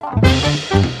Hello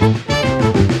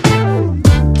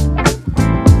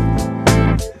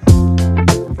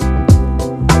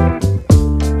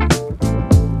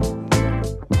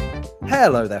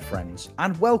there, friends,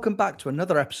 and welcome back to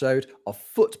another episode of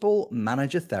Football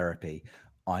Manager Therapy.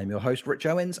 I'm your host, Rich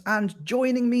Owens, and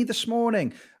joining me this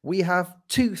morning, we have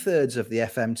 2/3 of the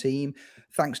FM team.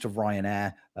 Thanks to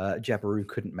Ryanair, Jeb-less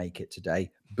couldn't make it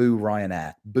today. Boo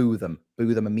Ryanair, boo them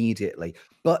immediately.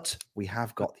 But we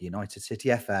have got the United City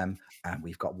FM, and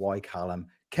we've got Callum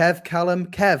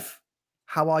Kev.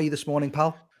 How are you this morning,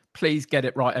 pal? Please get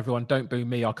it right, everyone. Don't boo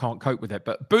me. I can't cope with it.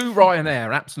 But boo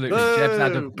Ryanair, absolutely. Jeb's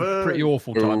had a pretty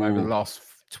awful time over the last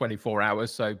 24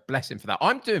 hours, so bless him for that.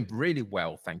 I'm doing really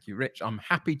well, thank you, Rich. I'm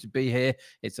happy to be here.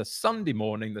 It's a Sunday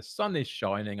morning. The sun is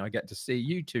shining. I get to see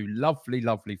you two lovely,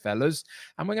 lovely fellas.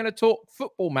 And we're going to talk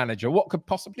Football Manager. What could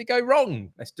possibly go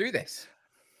wrong? Let's do this.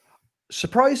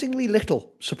 Surprisingly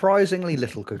little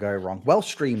could go wrong. Well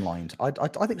streamlined. I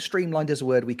think streamlined is a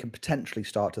word we can potentially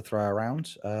start to throw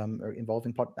around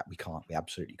involving pod. No, we can't. We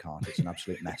absolutely can't. It's an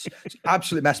absolute mess. It's an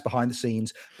absolute mess behind the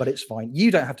scenes, but it's fine.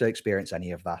 You don't have to experience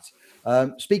any of that.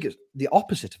 Speaking the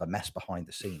opposite of a mess behind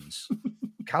the scenes.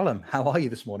 Callum, how are you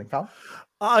this morning, pal?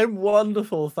 I'm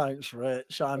wonderful, thanks,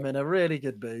 Rich. I'm in a really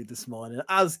good mood this morning.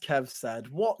 As Kev said,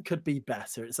 what could be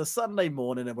better? It's a Sunday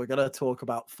morning and we're going to talk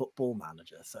about Football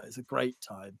Manager, so it's a great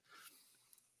time.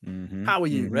 How are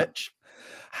you, Rich?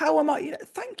 How am I?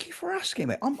 Thank you for asking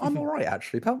me. I'm all right,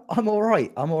 actually, pal. I'm all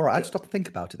right. I had to stop and think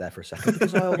about it there for a second,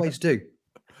 because I always do.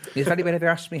 If anybody ever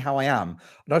asks me how I am,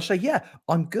 and I'd say, yeah,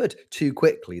 I'm good. Too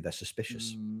quickly, they're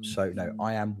suspicious. So no,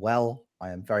 I am well. I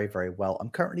am very, very well.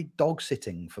 I'm currently dog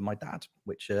sitting for my dad,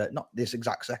 which not this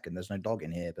exact second. There's no dog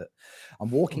in here, but I'm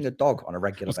walking a dog on a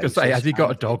regular basis. I was going to say, has he got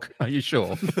a dog? Are you sure?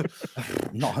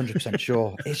 Not 100%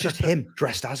 sure. It's just him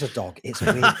dressed as a dog. It's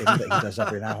a weird thing that he does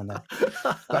every now and then.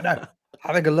 But no,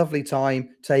 having a lovely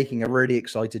time, taking a really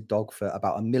excited dog for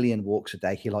about 1 million walks a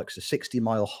day. He likes a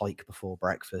 60-mile hike before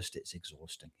breakfast. It's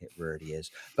exhausting. It really is.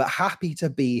 But happy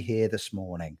to be here this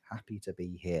morning. Happy to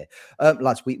be here.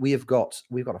 Lads, we've got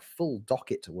a full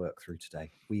docket to work through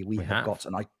today. We have got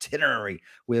an itinerary.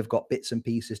 We have got bits and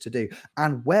pieces to do.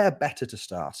 And where better to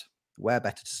start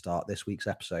this week's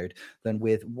episode than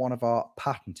with one of our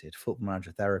patented Football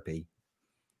Manager Therapy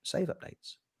save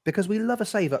updates. Because we love a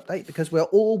save update, because we're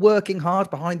all working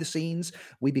hard behind the scenes.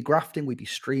 We be grafting, we be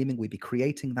streaming, we be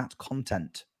creating that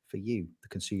content for you, the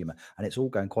consumer. And it's all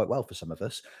going quite well for some of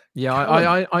us. Yeah,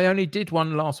 I only did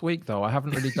one last week, though. I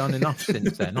haven't really done enough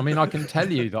since then. I mean, I can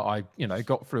tell you that I,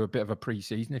 got through a bit of a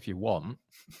pre-season if you want.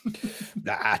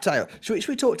 I tell you, should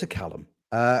we talk to Callum?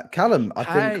 Callum,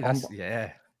 I think.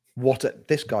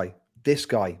 This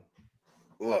guy.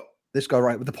 Look. This guy,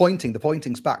 right, with the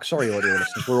pointing's back. Sorry, audio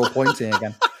listeners, we're all pointing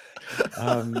again.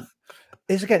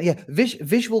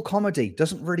 Visual comedy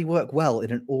doesn't really work well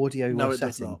in an audio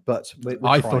setting, but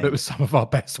I thought it was some of our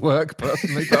best work,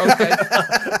 personally. But okay,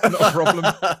 not a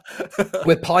problem.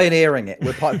 We're pioneering it.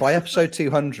 By episode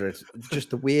 200, just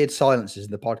the weird silences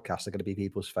in the podcast are going to be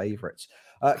people's favourites.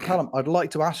 Callum, I'd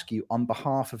like to ask you on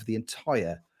behalf of the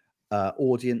entire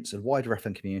audience and wider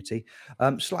FM community,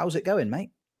 how's it going, mate?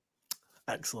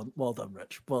 Excellent. Well done,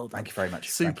 Rich. Well done. Thank you very much.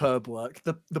 Superb work.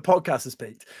 The podcast has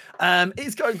peaked.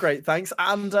 It's going great, thanks.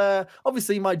 And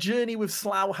obviously, my journey with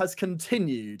Slough has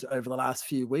continued over the last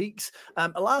few weeks.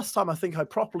 Last time I think I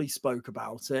properly spoke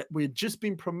about it, we'd just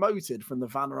been promoted from the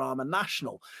Vanarama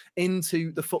National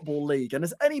into the Football League. And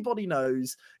as anybody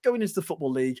knows, going into the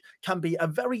Football League can be a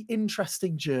very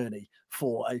interesting journey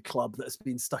for a club that's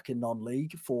been stuck in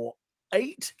non-league for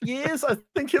 8 years, I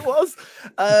think it was.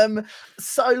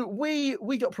 So we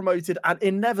got promoted, and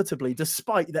inevitably,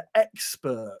 despite the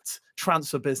expert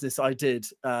transfer business I did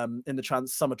in the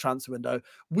summer transfer window,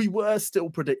 we were still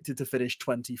predicted to finish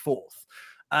 24th.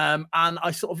 And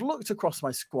I sort of looked across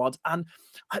my squad, and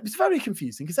it was very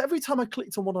confusing because every time I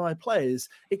clicked on one of my players,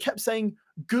 it kept saying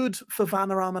good for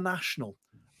Vanarama National.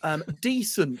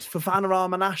 Decent for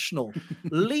Vanarama National,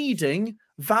 leading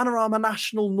Vanarama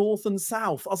National North and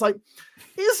South. I was like,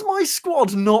 is my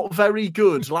squad not very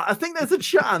good? Like, I think there's a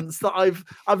chance that I've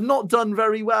not done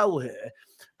very well here.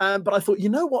 But I thought, you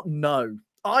know what? No,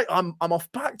 I'm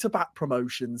off back-to-back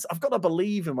promotions. I've got to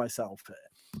believe in myself here.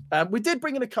 We did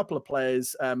bring in a couple of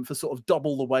players for sort of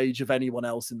double the wage of anyone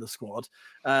else in the squad.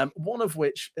 One of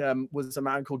which was a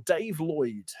man called Dave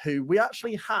Lloyd, who we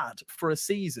actually had for a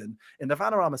season in the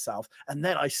Vanarama South. And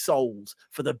then I sold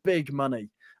for the big money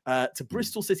to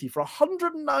Bristol City for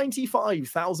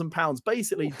 £195,000.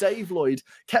 Basically, Dave Lloyd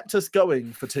kept us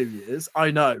going for 2 years.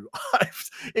 I know.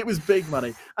 It was big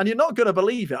money. And you're not going to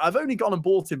believe it. I've only gone and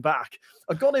bought him back.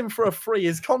 I got him for a free.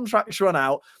 His contract's run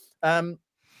out.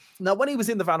 Now, when he was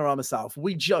in the Vanarama South,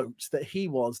 we joked that he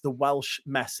was the Welsh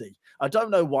Messi. I don't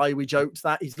know why we joked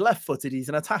that. He's left-footed. He's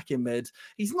an attacking mid.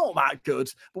 He's not that good,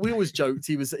 but we always joked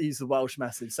he's the Welsh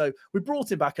Messi. So we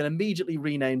brought him back and immediately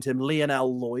renamed him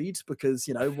Lionel Lloyd because,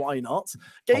 you know, why not?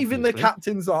 Gave him the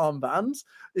captain's armband.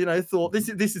 You know, thought this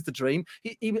is the dream.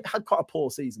 He had quite a poor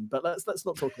season, but let's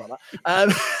not talk about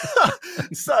that.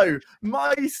 So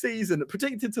my season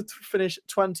predicted to finish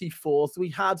 24th. We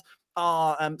had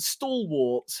our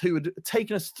stalwarts who had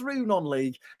taken us through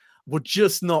non-league were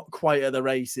just not quite at the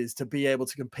races to be able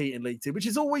to compete in League Two, which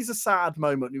is always a sad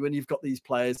moment when you've got these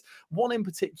players. One in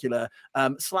particular,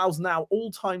 Slough's now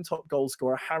all-time top goal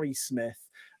scorer, Harry Smith.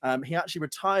 He actually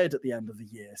retired at the end of the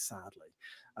year, sadly.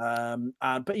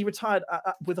 But he retired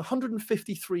with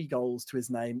 153 goals to his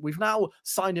name. We've now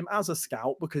signed him as a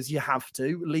scout because you have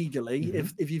to legally. Mm-hmm.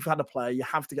 If you've had a player, you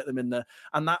have to get them in there.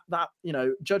 And that you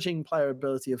know, judging player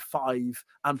ability of 5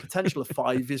 and potential of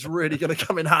 5 is really going to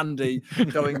come in handy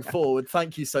going forward.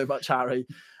 Thank you so much, Harry.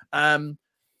 But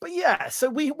yeah, so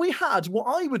we had what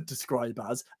I would describe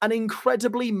as an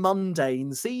incredibly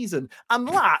mundane season, and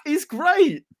that is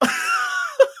great.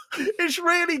 It's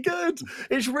really good.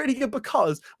 It's really good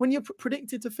because when you're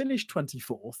predicted to finish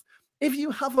 24th, if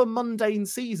you have a mundane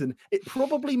season, it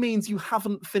probably means you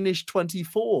haven't finished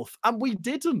 24th. And we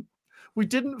didn't. We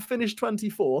didn't finish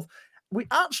 24th. We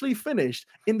actually finished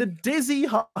in the dizzy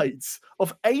heights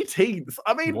of 18th.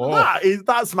 I mean,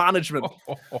 that's management.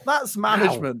 That's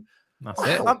management. Wow.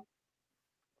 That's it.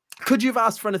 Could you have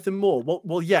asked for anything more?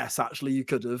 Well, yes, actually, you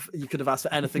could have. You could have asked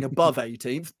for anything above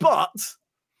 18th, but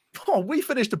we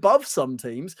finished above some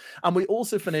teams, and we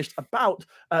also finished about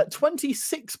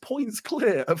 26 points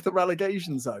clear of the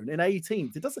relegation zone in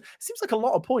 18th. It seems like a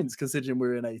lot of points considering we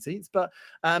were in 18th, but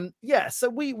yeah. So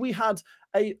we had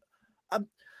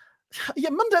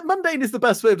mundane is the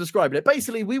best way of describing it.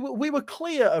 Basically, we were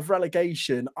clear of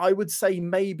relegation. I would say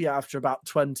maybe after about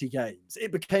 20 games,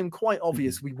 it became quite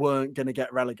obvious we weren't going to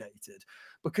get relegated,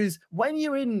 because when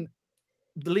you're in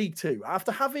the League Two, after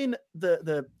having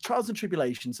the trials and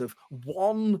tribulations of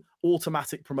 1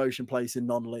 automatic promotion place in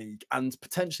non-league and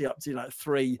potentially up to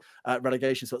 3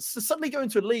 relegation spots, so suddenly go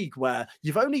into a league where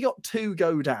you've only got 2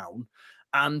 go down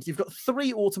and you've got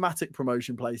 3 automatic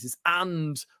promotion places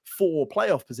and 4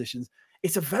 playoff positions,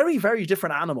 it's a very, very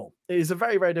different animal. It is a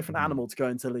very, very different animal to go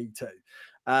into League Two,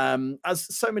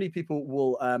 as so many people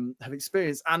will have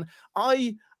experienced. And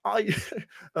my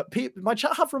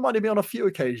chat have reminded me on a few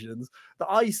occasions that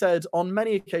I said on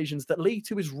many occasions that League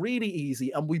Two is really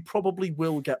easy and we probably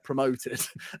will get promoted.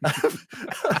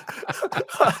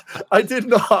 I did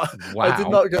not. Wow. I did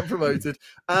not get promoted.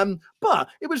 But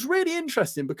it was really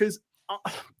interesting because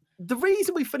the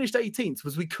reason we finished 18th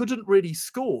was we couldn't really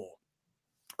score.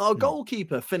 Our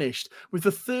goalkeeper finished with the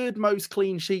 3rd most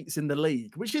clean sheets in the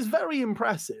league, which is very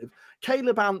impressive.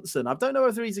 Caleb Anson, I don't know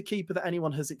whether he's a keeper that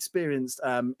anyone has experienced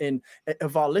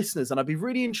of our listeners, and I'd be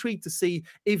really intrigued to see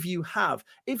if you have.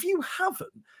 If you haven't,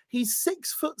 he's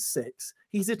 6'6".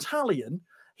 He's Italian.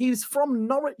 He's from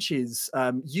Norwich's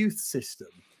youth system.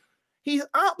 He's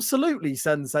absolutely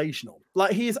sensational.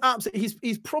 Like, he is absolutely,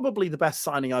 he's probably the best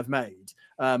signing I've made.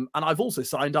 And I've also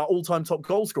signed our all-time top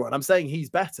goal scorer, and I'm saying he's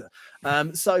better.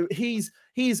 So he's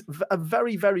a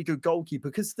very, very good goalkeeper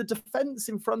because the defense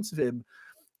in front of him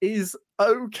is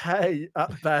okay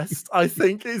at best, I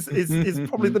think is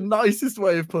probably the nicest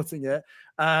way of putting it.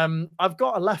 I've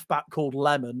got a left back called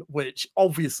Lemon, which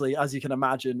obviously, as you can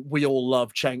imagine, we all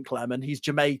love Cenk Lemon. He's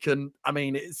Jamaican. I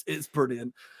mean, it's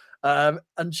brilliant. And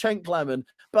Cenk Lemon.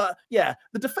 But yeah,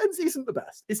 the defense isn't the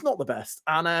best. It's not the best.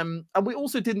 And we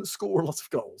also didn't score a lot of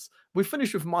goals. We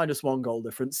finished with -1 goal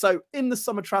difference. So in the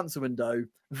summer transfer window,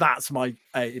 that's my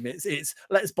aim. It's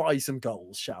let's buy some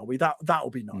goals, shall we? That'll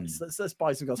be nice. Let's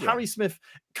buy some goals. Yeah. Harry Smith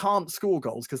can't score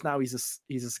goals because now he's a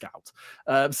scout.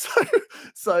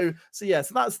 So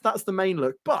that's the main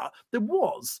look. But there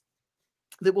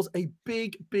was a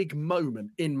big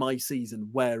moment in my season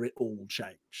where it all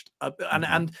changed.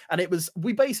 And it was,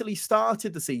 we basically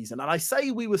started the season, and I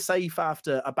say we were safe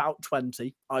after about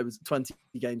 20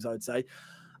 games, I would say.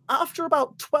 After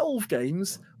about 12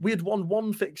 games, we had won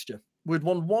 1 fixture. We'd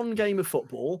won 1 game of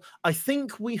football. I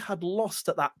think we had lost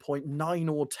at that point 9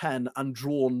 or 10 and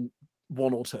drawn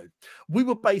 1 or 2. We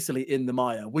were basically in the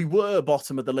mire. We were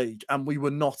bottom of the league, and we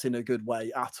were not in a good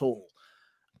way at all.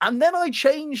 And then I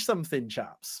changed something,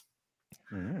 chaps.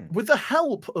 With the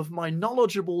help of my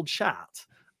knowledgeable chat,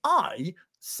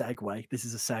 this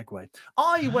is a segue.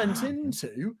 I went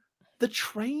into the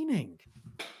training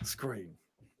screen.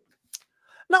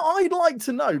 Now, I'd like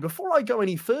to know, before I go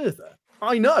any further,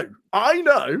 I'd like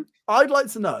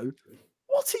to know,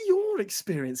 What are your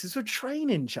experiences with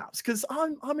training, chaps? Because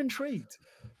I'm intrigued.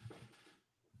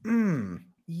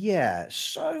 Yeah.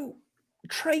 So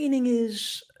training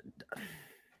is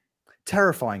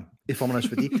terrifying, if I'm honest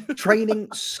with you. Training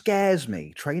scares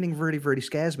me. Training really, really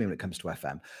scares me when it comes to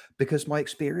FM, because my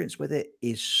experience with it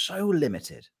is so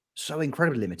limited, so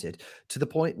incredibly limited, to the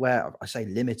point where I say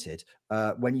limited.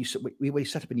 When you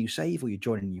set up a new save or you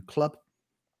join a new club,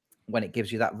 when it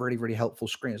gives you that really, really helpful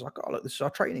screen, it's like, oh, look, this is our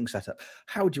training setup.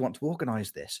 How do you want to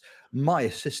organize this? My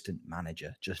assistant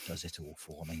manager just does it all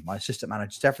for me. My assistant manager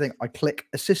does everything. I click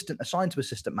assistant, assign to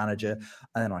assistant manager,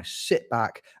 and then I sit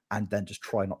back and then just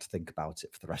try not to think about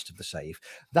it for the rest of the save.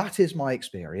 That is my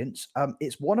experience.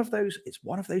 It's one of those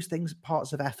things,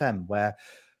 parts of FM, where,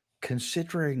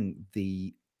 considering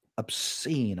the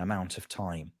obscene amount of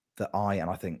time that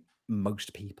I think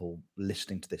most people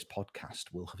listening to this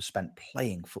podcast will have spent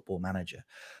playing Football Manager,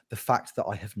 the fact that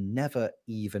I have never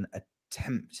even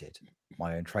attempted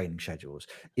my own training schedules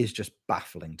is just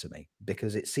baffling to me,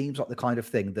 because it seems like the kind of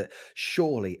thing that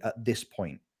surely at this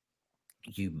point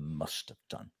you must have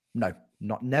done. No,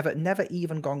 never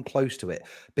even gone close to it,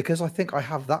 because I think I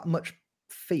have that much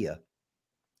fear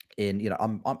in,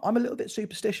 I'm a little bit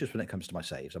superstitious when it comes to my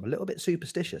saves. I'm a little bit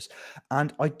superstitious,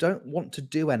 and I don't want to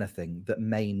do anything that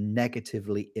may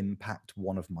negatively impact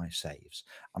one of my saves.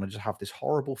 And I just have this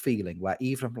horrible feeling where,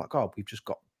 even I'm like, oh, we've just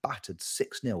got battered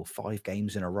 6-0 5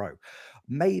 games in a row.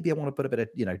 Maybe I want to put a bit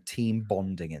of, team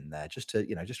bonding in there, just to,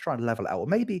 just try and level it out. Or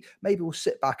maybe we'll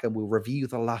sit back and we'll review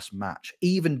the last match.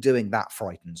 Even doing that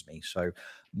frightens me. So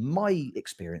my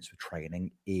experience with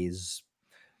training is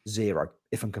 0,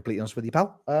 if I'm completely honest with you,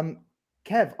 pal.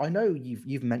 Kev, I know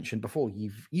you've mentioned before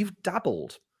you've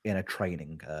dabbled in a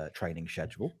training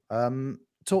schedule.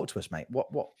 Talk to us, mate.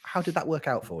 How did that work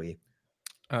out for you?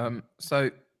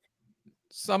 So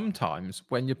sometimes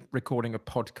when you're recording a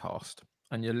podcast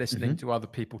and you're listening to other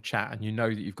people chat and you know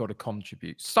that you've got to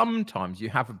contribute, sometimes you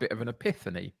have a bit of an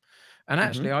epiphany. And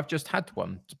actually, I've just had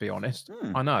one, to be honest.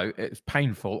 I know it's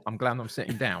painful. I'm glad I'm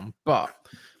sitting down. But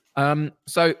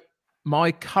so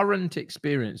my current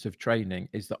experience of training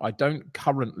is that I don't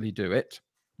currently do it.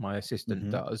 My assistant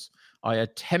does. I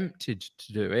attempted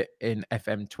to do it in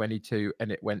FM22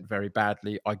 and it went very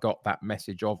badly. I got that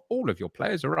message of, all of your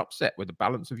players are upset with the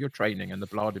balance of your training and the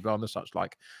blah, blah, blah, and the such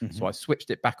like. So I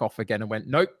switched it back off again and went,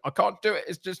 nope, I can't do it.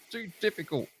 It's just too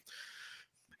difficult.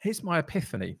 Here's my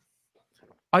epiphany.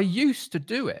 I used to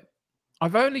do it.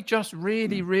 I've only just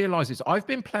really realized this. I've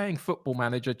been playing Football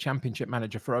Manager, Championship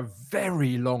Manager for a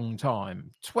very long time,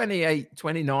 28,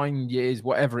 29 years,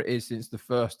 whatever it is, since the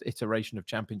first iteration of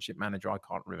Championship Manager. I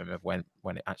can't remember when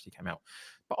it actually came out.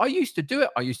 But I used to do it.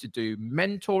 I used to do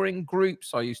mentoring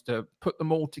groups. I used to put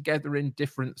them all together in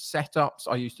different setups.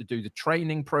 I used to do the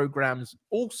training programs,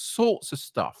 all sorts of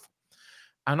stuff.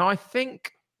 And I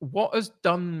think what has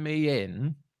done me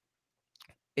in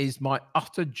is my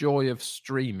utter joy of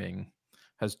streaming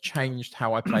has changed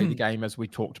how I play the game, as we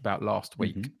talked about last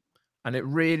week. And it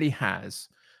really has.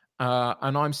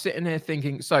 And I'm sitting here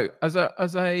thinking, so as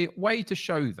a way to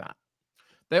show that,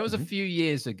 there was a few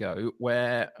years ago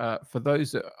where, for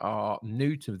those that are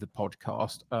new to the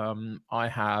podcast, I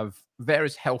have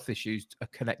various health issues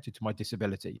connected to my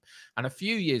disability. And a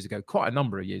few years ago, quite a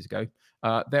number of years ago,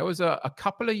 there was a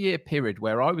couple of year period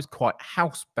where I was quite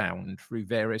housebound through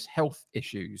various health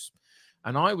issues.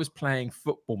 And I was playing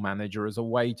Football Manager as a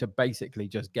way to basically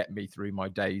just get me through my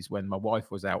days when my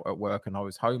wife was out at work and I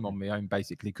was home on my own,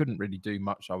 basically couldn't really do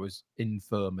much. I was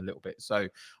infirm a little bit. So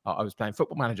I was playing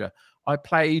Football Manager. I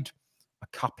played a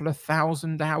couple of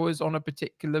 1,000 hours on a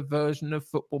particular version of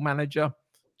Football Manager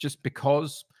just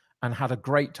because, and had a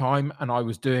great time. And I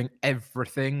was doing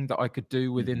everything that I could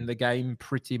do within the game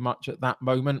pretty much at that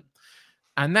moment.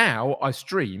 And now I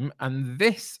stream, and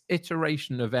this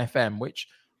iteration of FM, which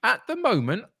at the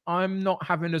moment, I'm not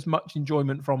having as much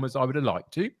enjoyment from as I would have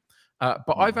liked to.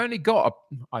 But I've only got,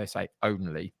 I say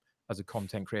only as a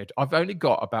content creator, I've only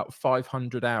got about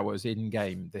 500 hours in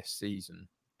game this season,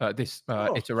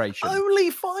 iteration. Only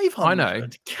 500? I know.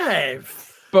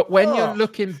 Kev. But when you're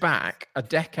looking back a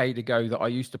decade ago that I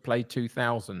used to play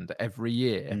 2,000 every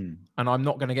year, and I'm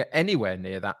not going to get anywhere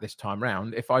near that this time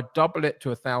round. If I double it to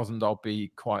 1,000, I'll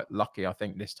be quite lucky, I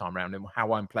think, this time round in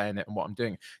how I'm playing it and what I'm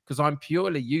doing, because I'm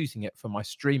purely using it for my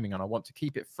streaming and I want to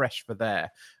keep it fresh for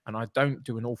there. And I don't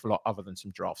do an awful lot other than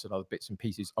some drafts and other bits and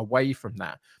pieces away from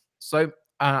that. So,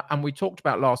 and we talked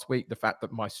about last week the fact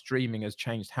that my streaming has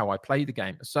changed how I play the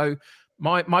game. So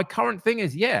my current thing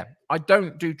is, I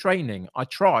don't do training. I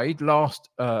tried last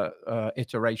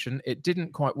iteration. It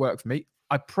didn't quite work for me.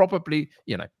 I probably,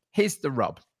 here's the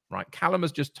rub. right? Callum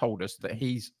has just told us that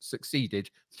he's succeeded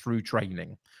through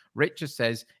training. Richard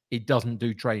says he doesn't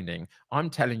do training. I'm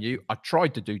telling you, I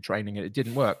tried to do training and it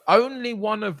didn't work. Only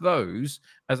one of those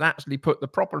has actually put the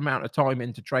proper amount of time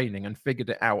into training and figured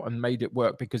it out and made it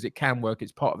work, because it can work.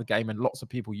 It's part of the game and lots of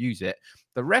people use it.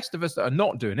 The rest of us that are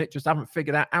not doing it just haven't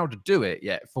figured out how to do it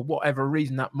yet, for whatever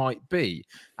reason that might be.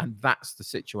 And that's the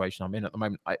situation I'm in at the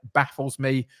moment. It baffles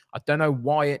me. I don't know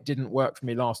why it didn't work for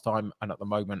me last time. And at the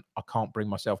moment, I can't bring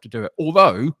myself to do it.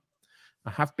 Although I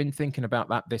have been thinking about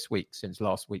that this week since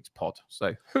last week's pod.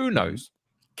 So who knows?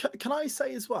 Can I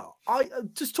say as well, I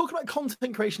just talking about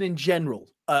content creation in general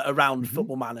around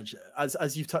Football Manager,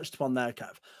 as you've touched upon there,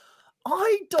 Kev.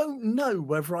 I don't know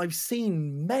whether I've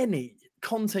seen many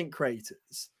content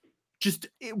creators just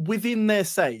within their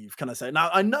save, can I say?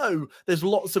 Now, I know there's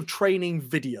lots of training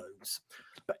videos,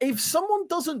 but if someone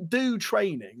doesn't do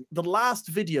training, the last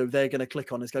video they're going to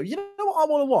click on is go, you know what I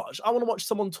want to watch? I want to watch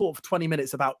someone talk for 20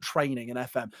 minutes about training in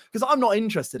FM, because I'm not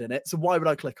interested in it. So why would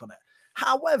I click on it?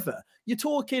 However, you're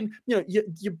talking, you know,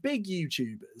 your big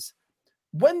YouTubers,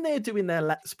 when they're doing their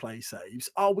Let's Play saves,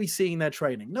 are we seeing their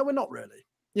training? No, we're not really.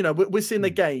 You know, we're seeing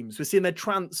their games, we're seeing their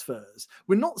transfers.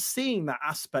 We're not seeing that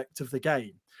aspect of the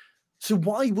game. So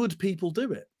why would people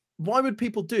do it? Why would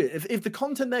people do it if the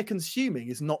content they're consuming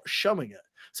is not showing it?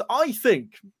 So I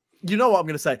think, you know what I'm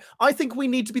going to say? I think we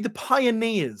need to be the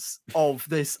pioneers of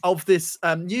this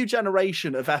new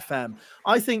generation of FM.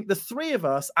 I think the three of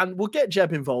us, and we'll get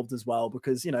Jeb involved as well,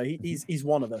 because, you know, he's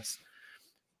one of us.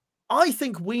 I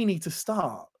think we need to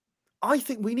start. I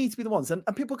think we need to be the ones. And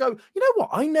people go, you know what?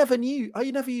 I never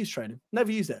used training,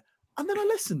 never used it. And then I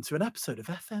listened to an episode of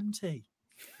FMT.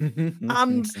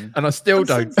 and I still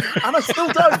don't. And I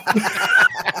still don't.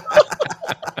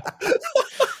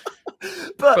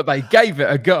 But they gave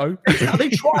it a go. They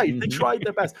tried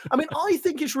their best. I mean, I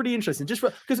think it's really interesting, just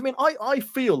because I mean, I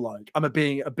feel like I'm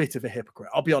being a bit of a hypocrite,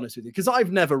 I'll be honest with you, because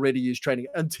I've never really used training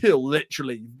until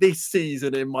literally this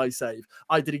season in my save.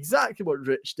 I did exactly what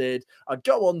Rich did. I'd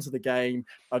go on to the game,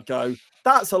 I'd go,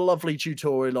 that's a lovely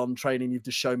tutorial on training you've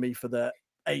just shown me for the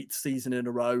 8th season in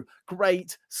a row.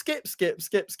 Great. Skip.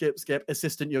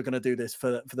 Assistant, you're going to do this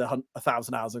for the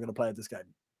 1,000 hours I'm going to play at this game.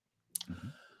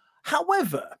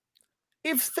 However,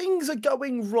 if things are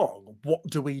going wrong, what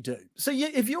do we do? So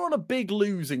if you're on a big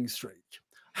losing streak,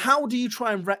 how do you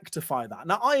try and rectify that?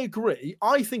 Now, I agree.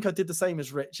 I think I did the same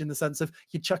as Rich in the sense of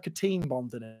you chuck a team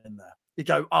bonding in there. You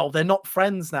go, oh, they're not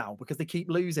friends now because they keep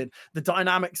losing. The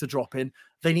dynamics are dropping.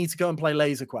 They need to go and play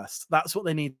Laser Quest. That's what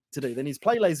they need to do. They need to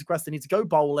play Laser Quest. They need to go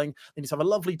bowling. They need to have a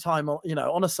lovely time, you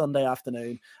know, on a Sunday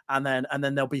afternoon, and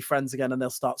then they'll be friends again and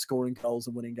they'll start scoring goals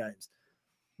and winning games.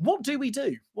 What do we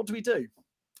do? What do we do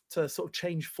to sort of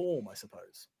change form, I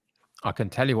suppose? I can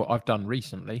tell you what I've done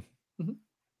recently.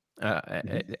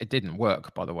 It didn't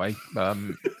work, by the way.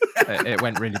 It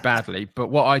went really badly. But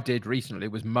what I did recently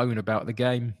was moan about the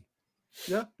game.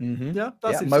 Yeah.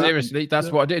 Seriously,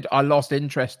 that's what I did. I lost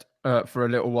interest for a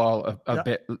little while,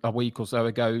 a week or so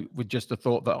ago, with just the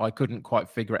thought that I couldn't quite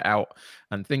figure it out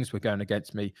and things were going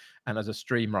against me. And as a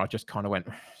streamer, I just kind of went,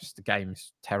 the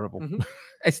game's terrible.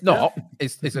 It's not.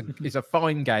 It's a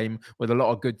fine game with a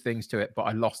lot of good things to it, but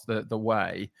I lost the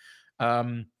way.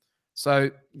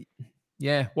 So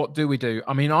yeah, what do we do?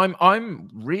 I mean, I'm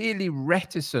really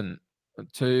reticent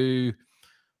to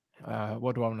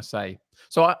what do I want to say?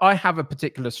 So I have a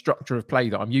particular structure of play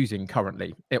that I'm using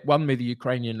currently. It won me the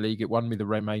Ukrainian league. It won me the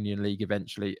Romanian league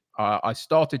eventually. I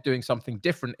started doing something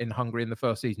different in Hungary in the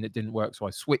first season. It didn't work, so I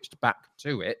switched back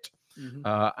to it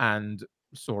and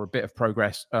saw a bit of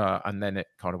progress, and then it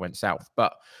kind of went south.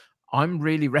 But I'm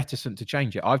really reticent to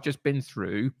change it. I've just been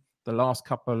through the last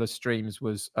couple of streams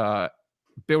was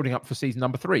building up for season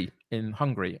number 3 in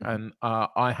Hungary, and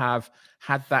I have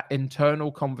had that internal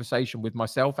conversation with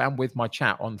myself and with my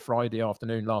chat on Friday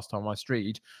afternoon last time I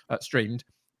streamed.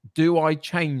 Do I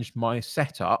change my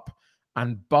setup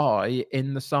and buy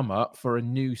in the summer for a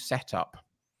new setup,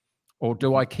 or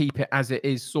do I keep it as it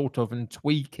is sort of and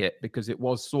tweak it because it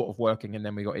was sort of working and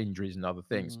then we got injuries and other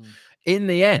things? In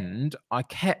the end, I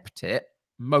kept it.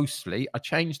 Mostly, I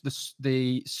changed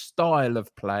the style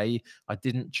of play. I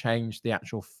didn't change the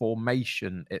actual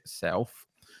formation itself.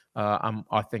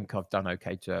 I think I've done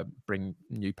okay to bring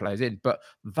new players in, but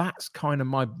that's kind of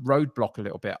my roadblock a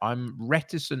little bit. I'm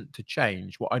reticent to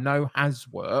change what I know has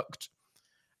worked,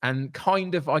 and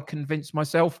kind of I convinced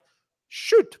myself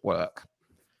should work.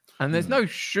 And there's no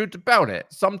should about it.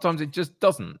 Sometimes it just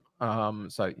doesn't.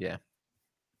 So yeah.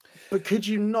 But could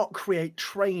you not create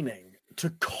training to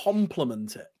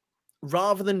complement it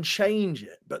rather than change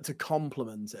it, but to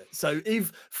complement it? So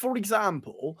if, for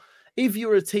example, If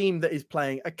you're a team that is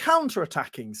playing a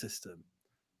counter-attacking system,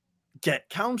 get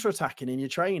counter-attacking in your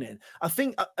training. I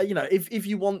think, you know, if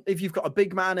you've got a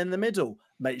big man in the middle,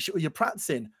 make sure you're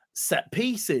practicing set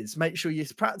pieces, make sure you're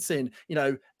practicing, you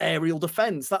know, aerial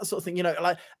defense, that sort of thing, you know,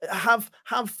 like have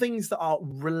things that are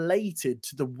related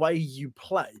to the way you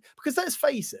play. Because let's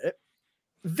face it,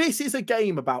 this is a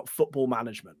game about football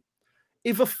management.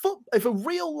 If a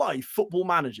real life football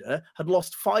manager had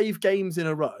lost 5 games in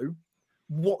a row,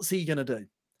 what's he going to do?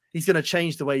 He's going to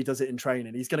change the way he does it in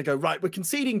training. He's going to go, right, we're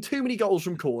conceding too many goals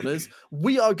from corners.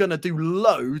 We are going to do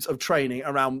loads of training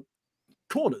around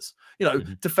corners, you know,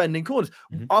 defending corners.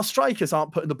 Our strikers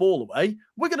aren't putting the ball away.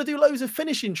 We're going to do loads of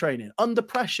finishing training, under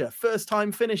pressure, first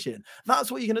time finishing.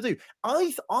 That's what you're going to do.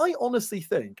 I honestly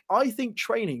think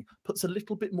training puts a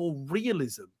little bit more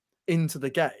realism into the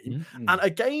game, and a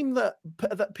game that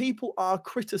people are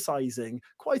criticizing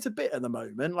quite a bit at the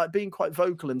moment, like being quite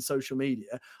vocal in social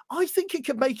media. I think it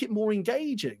could make it more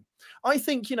engaging. I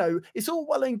think, you know, it's all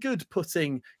well and good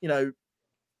putting, you know,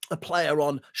 a player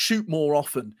on shoot more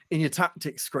often in your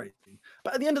tactics screen,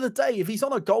 but at the end of the day, if he's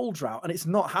on a goal drought and it's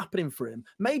not happening for him,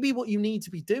 maybe what you need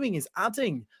to be doing is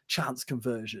adding chance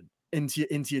conversion into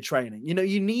your training. You know,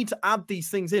 you need to add these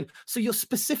things in. So you're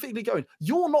specifically going,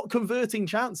 you're not converting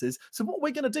chances. So what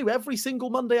we're going to do every single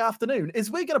Monday afternoon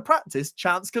is we're going to practice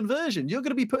chance conversion. You're going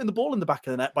to be putting the ball in the back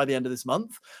of the net by the end of this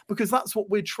month, because that's what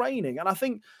we're training. And I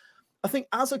think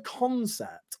as a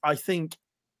concept, I think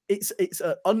it's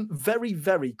a very,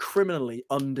 very criminally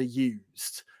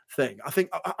underused thing. I think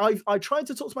I tried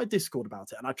to talk to my Discord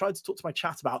about it, and I tried to talk to my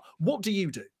chat about, what do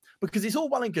you do? Because it's all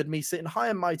well and good me sitting high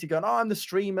and mighty going, oh, I'm the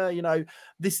streamer, you know,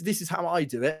 this is how I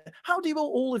do it. How do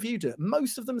all of you do it?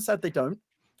 Most of them said they don't.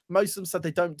 Most of them said they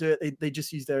don't do it. They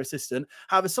just use their assistant.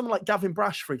 However, someone like Gavin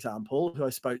Brash, for example, who I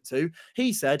spoke to,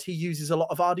 he said he uses a lot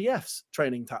of RDF's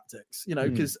training tactics, you know,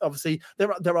 because obviously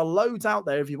there are loads out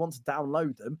there if you want to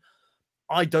download them.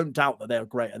 I don't doubt that they're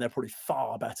great, and they're probably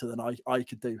far better than I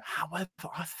could do. However,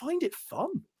 I find it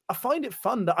fun. I find it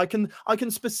fun that I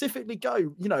can specifically go,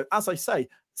 you know, as I say,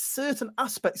 certain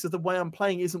aspects of the way I'm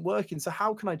playing isn't working. So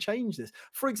how can I change this?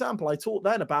 For example, I talked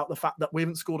then about the fact that we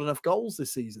haven't scored enough goals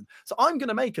this season. So I'm going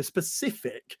to make a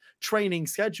specific training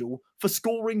schedule for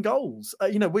scoring goals.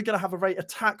 You know, we're going to have a very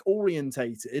attack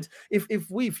orientated.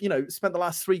 If we've, you know, spent the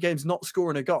last 3 games not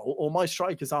scoring a goal, or my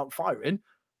strikers aren't firing,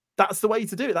 that's the way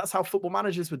to do it. That's how football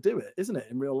managers would do it, isn't it,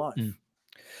 in real life?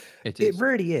 It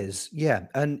really is, yeah.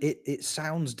 And it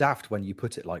sounds daft when you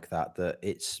put it like that.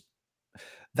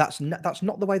 That's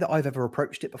not the way that I've ever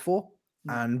approached it before.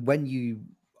 And when you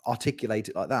articulate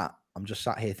it like that, I'm just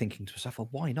sat here thinking to myself, well,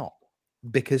 why not?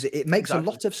 Because it makes a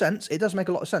lot of sense. It does make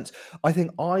a lot of sense. I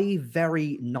think I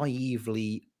very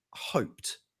naively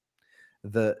hoped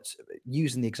that,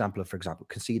 using the example of, for example,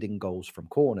 conceding goals from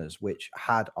corners, which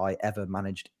had I ever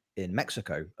managed in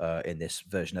Mexico in this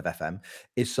version of FM,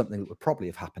 is something that would probably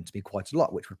have happened to me quite a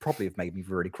lot, which would probably have made me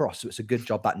really cross. So it's a good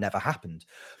job that never happened.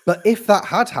 But if that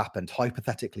had happened,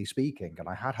 hypothetically speaking, and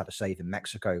I had a save in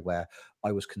Mexico where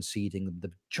I was conceding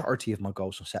the majority of my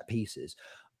goals from set pieces,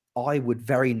 I would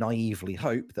very naively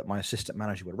hope that my assistant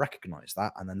manager would recognize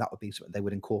that, and then that would be something they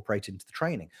would incorporate into the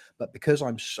training. But because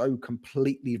I'm so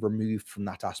completely removed from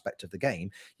that aspect of the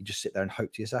game, you just sit there and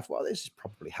hope to yourself, well, this is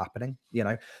probably happening. You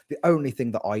know, the only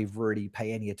thing that I really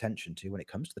pay any attention to when it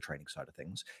comes to the training side of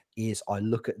things is I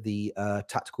look at the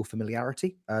tactical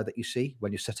familiarity that you see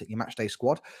when you're setting your match day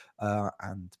squad.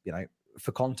 And, you know,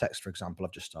 for context, for example,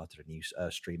 I've just started a new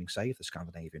streaming save, the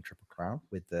Scandinavian Triple Crown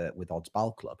with Odds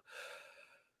Ball Club.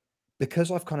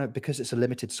 Because it's a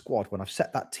limited squad, when I've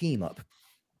set that team up,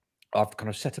 I've kind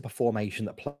of set up a formation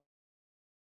that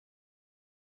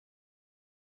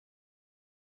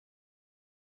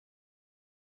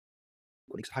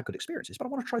had good experiences, but I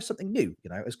want to try something new.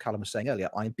 You know, as Callum was saying earlier,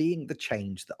 I'm being the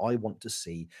change that I want to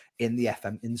see in the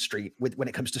stream when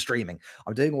it comes to streaming.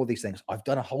 I'm doing all these things. I've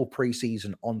done a whole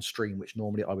pre-season on stream, which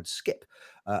normally I would skip,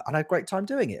 and I had a great time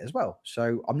doing it as well.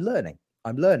 So I'm learning,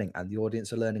 and the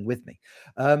audience are learning with me.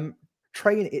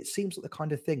 Train, it seems like the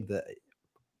kind of thing that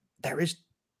there is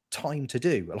time to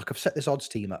do. Like, I've set this odds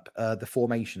team up, the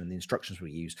formation and the instructions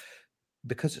we use,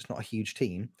 because it's not a huge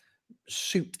team,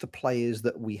 suit the players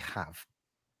that we have.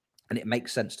 And it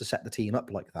makes sense to set the team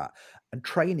up like that. And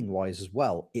training wise as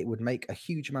well, it would make a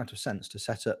huge amount of sense to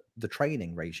set up the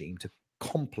training regime to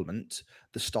complement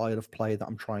the style of play that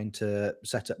I'm trying to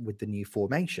set up with the new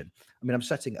formation. I mean, I'm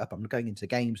setting it up, I'm going into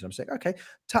games and I'm saying, okay,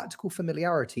 tactical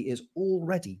familiarity is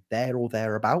already there or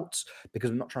thereabouts,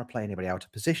 because I'm not trying to play anybody out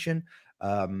of position.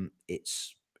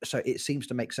 It's so it seems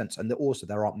to make sense. And also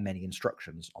there aren't many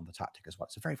instructions on the tactic as well.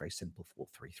 It's a very, very simple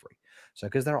 4-3-3. So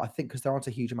because there aren't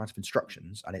a huge amount of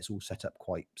instructions and it's all set up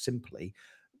quite simply,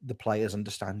 the players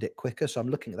understand it quicker. So I'm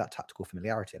looking at that tactical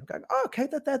familiarity and I'm going, oh, okay,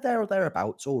 they're there or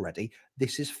thereabouts already.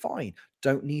 This is fine.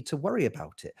 Don't need to worry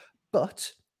about it.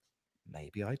 But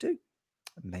maybe I do.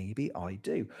 Maybe I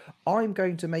do. I'm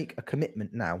going to make a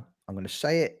commitment now. I'm going to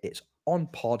say it. It's on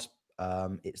pod.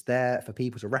 It's there for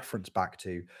people to reference back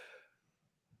to.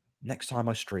 Next time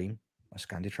I stream my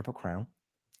Scandi Triple Crown,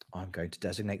 I'm going to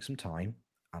designate some time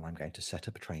and I'm going to set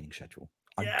up a training schedule.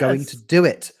 I'm going to do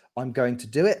it. I'm going to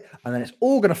do it. And then it's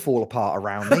all going to fall apart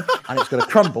around me and it's going to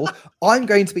crumble. I'm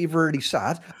going to be really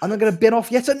sad. And I'm going to bin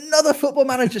off yet another Football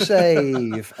Manager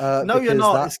save. No, you're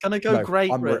not. It's going to go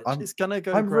great, Rich. It's going to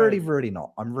go great. I'm really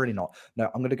not. I'm really not. No,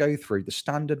 I'm going to go through the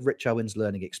standard Rich Owens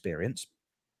learning experience,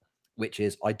 which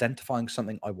is identifying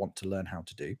something I want to learn how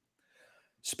to do,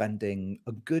 spending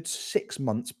a good 6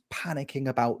 months panicking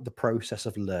about the process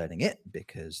of learning it,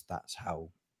 because that's how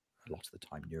a lot of the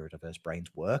time neurodiverse brains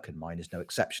work, and mine is no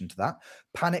exception to that.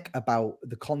 Panic about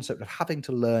the concept of having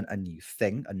to learn a new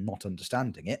thing and not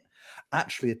understanding it,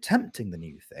 actually attempting the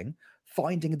new thing,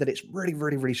 finding that it's really,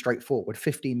 really, really straightforward,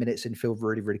 15 minutes in, feel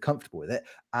really, really comfortable with it,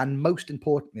 and most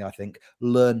importantly, I think,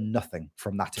 learn nothing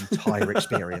from that entire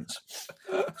experience.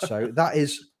 So that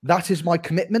is my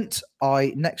commitment.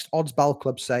 Next Odds Ball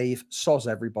Club save, soz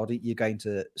everybody, you're going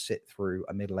to sit through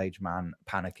a middle-aged man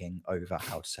panicking over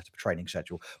how to set up a training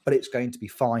schedule, but it's going to be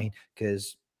fine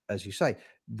because, as you say,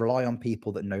 rely on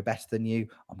people that know better than you.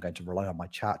 I'm going to rely on my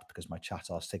chat because my chat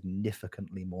are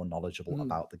significantly more knowledgeable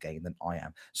about the game than I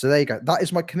am. So there you go. That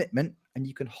is my commitment, and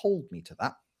you can hold me to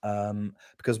that.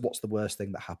 Because what's the worst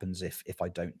thing that happens if I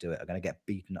don't do it? I'm going to get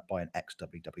beaten up by an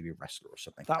ex-WWE wrestler or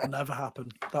something. That will never happen.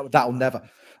 That'll never.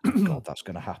 Oh God, that's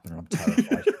going to happen, and I'm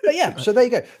terrified. But yeah, so there you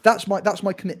go. That's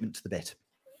my commitment to the bit.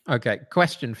 Okay,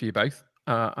 question for you both.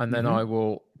 And then I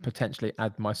will potentially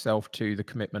add myself to the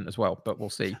commitment as well, but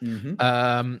we'll see.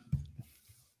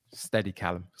 Steady,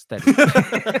 Callum, steady.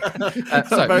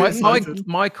 So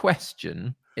my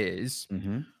question is,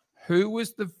 who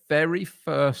was the very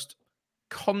first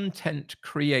content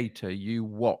creator you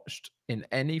watched in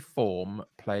any form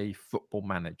play Football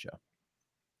Manager?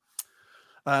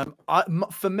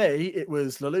 For me, it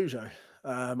was Lelujo.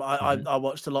 I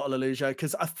watched a lot of Lelujo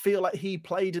because I feel like he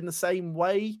played in the same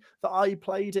way that I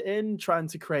played it in, trying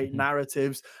to create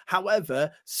narratives,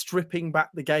 however, stripping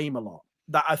back the game a lot.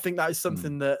 That I think that is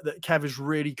something that Kev is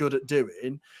really good at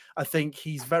doing. I think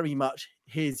he's very much,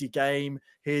 here's your game,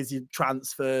 here's your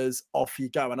transfers, off you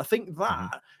go. And I think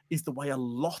that is the way a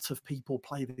lot of people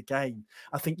play the game.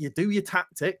 I think you do your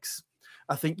tactics.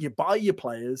 I think you buy your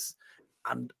players.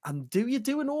 And do you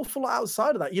do an awful lot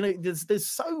outside of that? You know, there's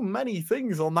so many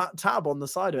things on that tab on the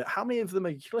side of it. How many of them are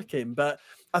you clicking? But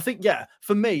I think, yeah,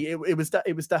 for me, it was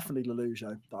definitely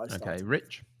Lelujo that I started. Okay,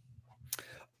 Rich.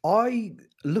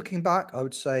 Looking back, I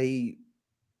would say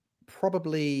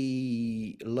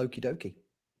probably Loki Doki.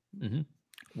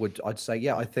 I'd say,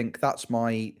 yeah, I think that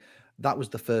was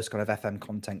the first kind of FM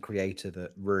content creator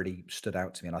that really stood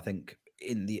out to me. And I think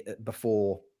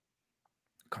before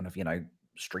kind of,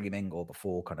 streaming or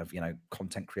before kind of,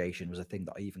 content creation was a thing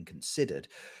that I even considered,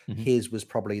 his was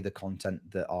probably the content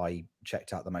that I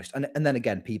checked out the most. And then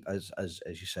again, people, as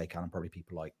you say, Callum, probably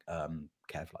people like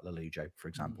Kev, like Lelujo, for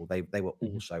example, they were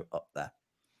also up there.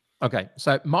 Okay,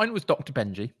 so mine was Dr.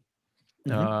 Benji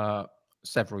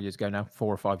several years ago now,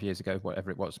 4 or 5 years ago,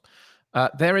 whatever it was.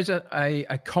 There is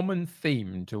a common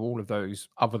theme to all of those,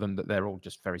 other than that they're all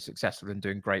just very successful and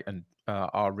doing great and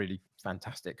are really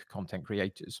fantastic content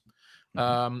creators.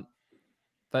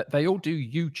 That they all do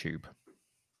YouTube.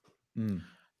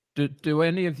 Do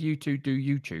any of you two do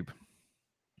YouTube?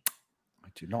 I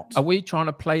do not. Are we trying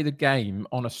to play the game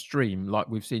on a stream like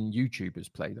we've seen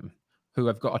YouTubers play them, who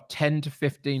have got a 10 to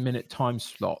 15 minute time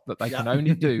slot that they can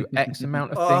only do X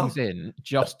amount of things in,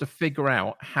 just to figure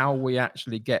out how we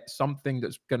actually get something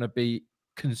that's going to be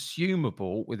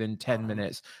consumable within 10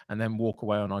 minutes and then walk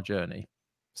away on our journey?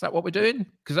 Is that what we're doing?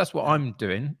 Because that's what I'm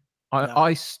doing.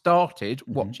 I started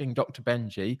watching Dr.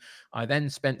 Benji. I then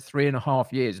spent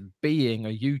 3.5 years being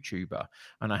a YouTuber,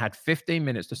 and I had 15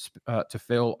 minutes to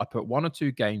fill. I put 1 or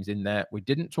 2 games in there. We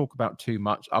didn't talk about too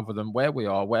much other than where we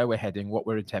are, where we're heading, what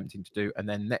we're attempting to do. And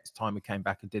then next time we came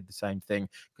back and did the same thing,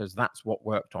 because that's what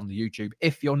worked on the YouTube.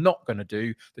 If you're not going to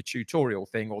do the tutorial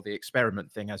thing or the experiment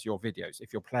thing as your videos,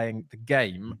 if you're playing the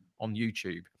game on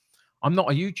YouTube, I'm not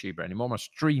a YouTuber anymore. I'm a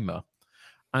streamer.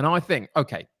 And I think,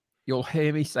 okay, you'll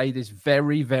hear me say this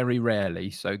very, very rarely,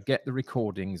 so get the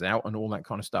recordings out and all that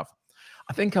kind of stuff.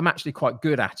 I think I'm actually quite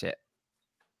good at it.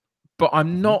 but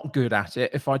I'm not good at it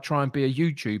if I try and be a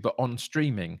YouTuber on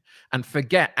streaming and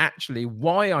forget actually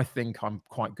why I think I'm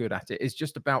quite good at it is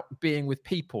just about being with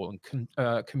people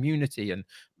and community and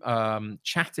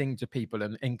chatting to people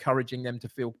and encouraging them to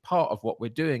feel part of what we're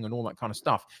doing and all that kind of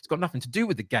stuff. It's got nothing to do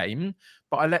with the game,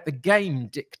 but I let the game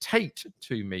dictate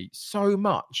to me so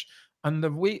much. And the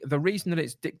reason that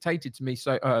it's dictated to me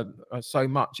so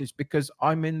much is because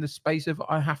I'm in the space of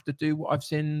I have to do what I've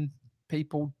seen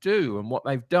people do, and what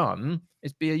they've done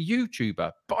is be a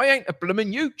YouTuber. But I ain't a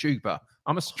blooming YouTuber.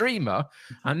 I'm a streamer,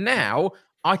 and now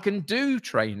I can do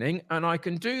training and I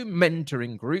can do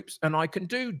mentoring groups and I can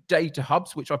do data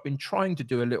hubs, which I've been trying to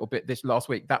do a little bit this last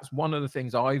week. That's one of the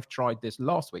things I've tried this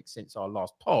last week since our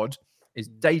last pod. Is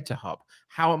data hub.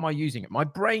 How am I using it? My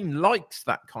brain likes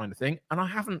that kind of thing, and I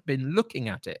haven't been looking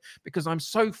at it because I'm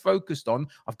so focused on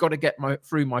I've got to get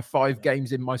through my 5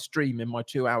 games in my stream in my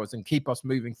 2 hours and keep us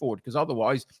moving forward, because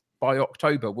otherwise by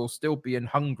October we'll still be in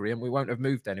Hungary and we won't have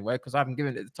moved anywhere because I haven't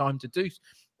given it the time to do.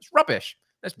 It's rubbish.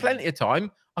 There's plenty of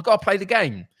time. I've got to play the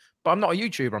game, but I'm not a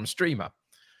YouTuber, I'm a streamer.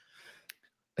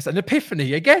 It's an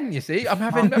epiphany again, you see. I'm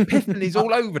having epiphanies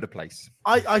all over the place.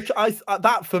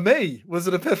 That for me was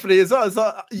an epiphany as well.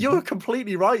 Like, you're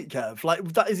completely right, Kev. Like,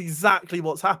 that is exactly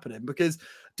what's happening, because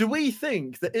do we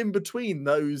think that in between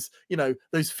those,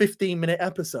 those 15-minute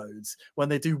episodes, when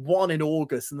they do one in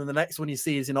August and then the next one you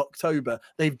see is in October,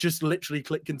 they've just literally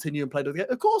clicked continue and played with the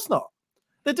game? Of course not.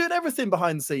 They're doing everything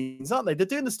behind the scenes, aren't they? They're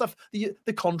doing the stuff, the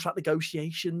contract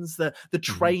negotiations, the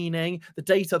training, the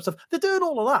data stuff. They're doing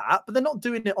all of that, but they're not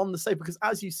doing it on the same, because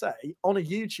as you say, on a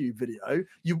YouTube video,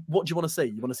 what do you want to see?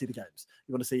 You want to see the games.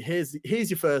 You want to see,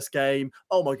 here's your first game.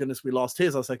 Oh my goodness, we lost.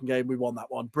 Here's our second game. We won that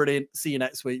one. Brilliant. See you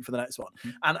next week for the next one.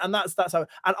 And that's how,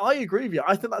 and I agree with you.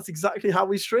 I think that's exactly how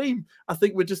we stream. I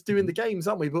think we're just doing the games,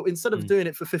 aren't we? But instead of doing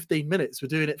it for 15 minutes, we're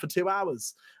doing it for 2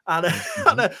 hours. And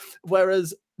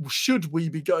whereas, should we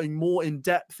be going more in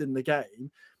depth in the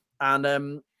game, and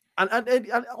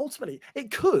ultimately it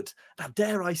could, now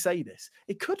dare I say this,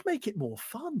 it could make it more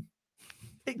fun.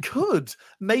 It could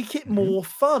make it more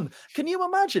fun. Can you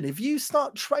imagine if you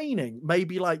start training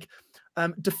maybe like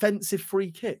defensive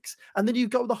free kicks, and then you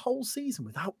go the whole season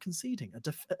without conceding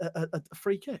a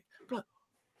free kick? Like,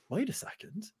 wait a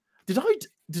second. Did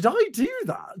I do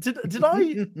that? Did I?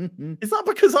 Is that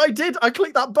because I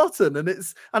clicked that button and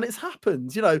it's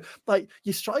happened? Like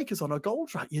your striker's on a goal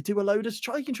track. You do a load of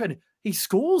striking training. He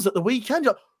scores at the weekend.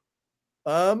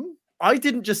 I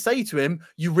didn't just say to him,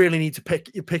 "You really need to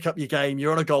pick up your game.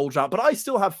 You're on a goal drought." But I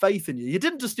still have faith in you. You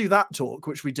didn't just do that talk,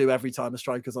 which we do every time a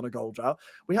striker's on a goal drought.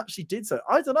 We actually did so.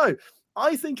 I don't know.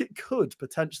 I think it could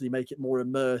potentially make it more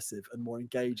immersive and more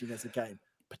engaging as a game.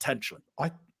 Potentially.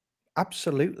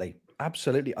 Absolutely.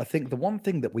 I think the one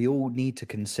thing that we all need to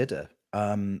consider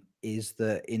is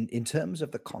that in terms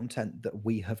of the content that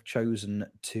we have chosen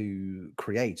to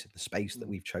create, the space that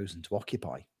we've chosen to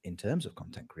occupy in terms of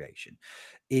content creation,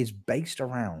 is based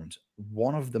around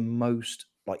one of the most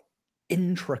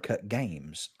intricate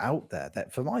games out there.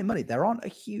 That, for my money, there aren't a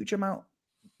huge amount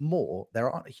more.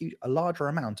 There aren't a larger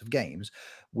amount of games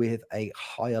with a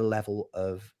higher level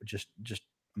of just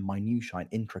minutiae and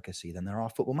intricacy than there are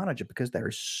Football Manager, because there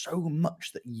is so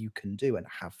much that you can do and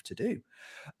have to do.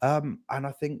 And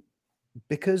I think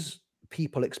because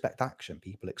people expect action,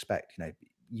 people expect,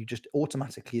 you just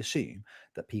automatically assume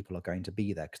that people are going to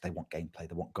be there because they want gameplay,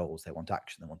 they want goals, they want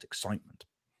action, they want excitement.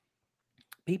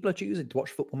 People are choosing to watch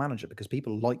Football Manager because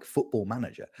people like Football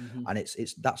Manager, and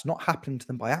that's not happening to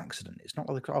them by accident. It's not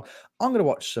like, oh, I'm going to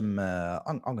watch I'm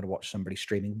going to watch somebody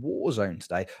streaming Warzone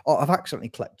today. Oh, I've accidentally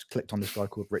clicked on this guy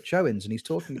called Rich Owens, and he's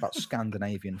talking about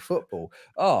Scandinavian football.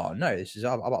 Oh no,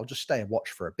 I'll just stay and watch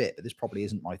for a bit, but this probably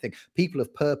isn't my thing. People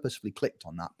have purposefully clicked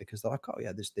on that because they're like, oh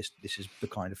yeah, this is the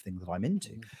kind of thing that I'm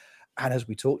into. And as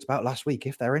we talked about last week,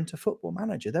 if they're into Football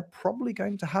Manager, they're probably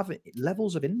going to have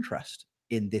levels of interest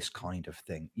in this kind of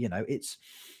thing.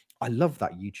 I love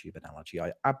that YouTube analogy.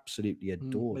 I absolutely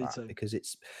adore that too. Because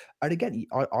and again,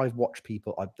 I've watched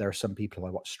people, there are some people I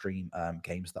watch stream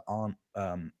games that aren't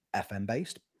FM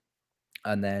based.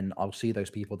 And then I'll see those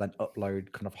people then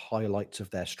upload kind of highlights of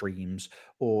their streams,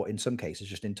 or in some cases,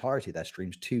 just entirety of their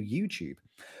streams to YouTube.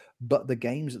 But the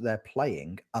games that they're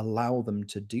playing allow them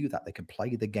to do that. They can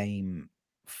play the game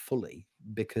fully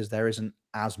because there isn't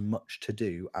as much to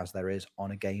do as there is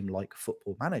on a game like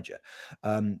Football Manager.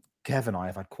 Kev and I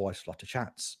have had quite a lot of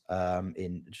chats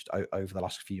in just over the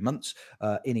last few months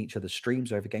in each other's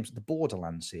streams over games. The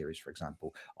Borderlands series, for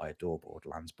example. I adore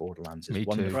Borderlands. Borderlands is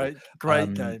wonderful.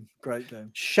 Great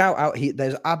game. Shout out.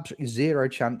 There's absolutely zero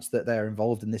chance that they're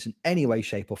involved in this in any way,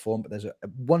 shape, or form, but there's a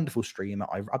wonderful streamer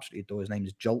I absolutely adore. His name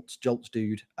is Jolts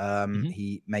Dude.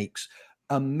 He makes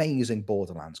amazing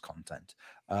Borderlands content.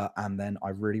 And then I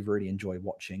really enjoy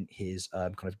watching his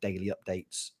kind of daily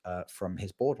updates from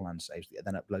his Borderlands saves that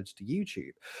then uploads to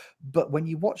YouTube. But when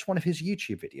you watch one of his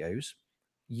YouTube videos,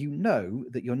 you know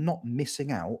that you're not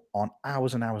missing out on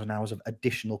hours and hours and hours of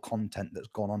additional content that's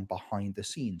gone on behind the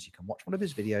scenes. You can watch one of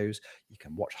his videos, you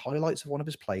can watch highlights of one of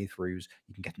his playthroughs,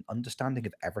 you can get an understanding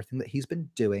of everything that he's been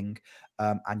doing,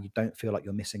 and you don't feel like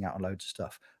you're missing out on loads of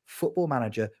stuff. Football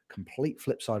Manager, complete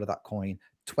flip side of that coin.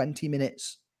 20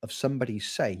 minutes of somebody's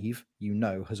save, you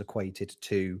know, has equated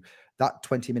to that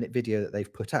 20-minute video that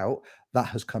they've put out, that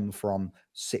has come from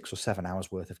 6 or 7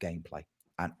 hours worth of gameplay.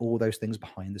 And all those things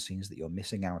behind the scenes that you're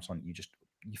missing out on,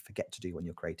 you forget to do when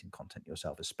you're creating content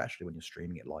yourself, especially when you're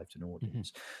streaming it live to an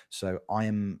audience. So I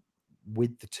am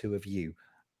with the two of you.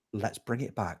 Let's bring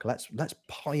it back. Let's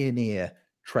pioneer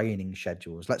training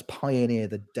schedules. Let's pioneer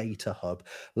the data hub.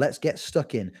 Let's get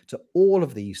stuck in to all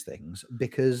of these things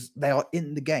because they are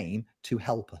in the game to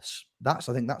help us. I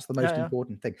think that's the most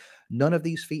important thing. None of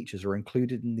these features are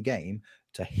included in the game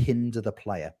to hinder the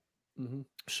player.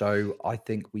 So I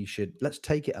think let's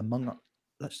take it.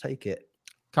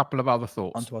 Couple of other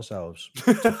thoughts onto ourselves.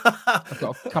 I've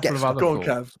got a couple of other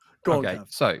thoughts. Go on,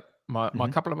 Kev. So my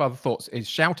couple of other thoughts is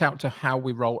shout out to How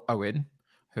We Roll Owen,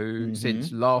 who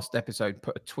since last episode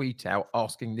put a tweet out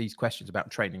asking these questions about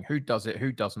training. Who does it?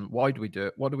 Who doesn't? Why do we do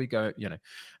it? What do we go?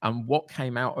 And what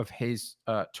came out of his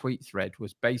tweet thread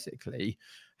was basically,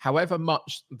 however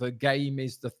much the game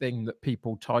is the thing that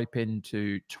people type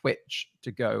into Twitch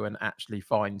to go and actually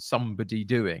find somebody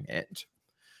doing it,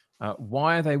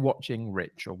 why are they watching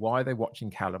Rich, or why are they watching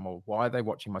Callum, or why are they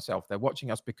watching myself? They're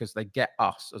watching us because they get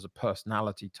us as a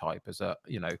personality type, as a,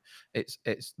 it's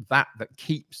that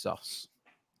keeps us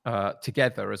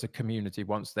together as a community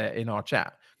once they're in our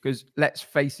chat. Because let's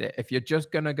face it, if you're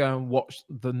just going to go and watch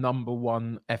the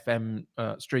 #1 FM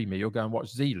streamer, you'll go and watch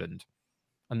Zealand,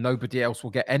 and nobody else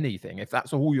will get anything. If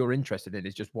that's all you're interested in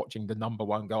is just watching the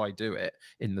 #1 guy do it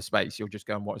in the space, you'll just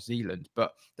go and watch Zealand.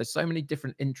 But there's so many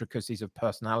different intricacies of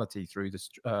personality through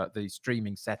the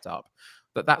streaming setup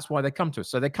that's why they come to us.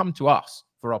 So they come to us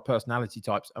for our personality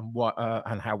types and what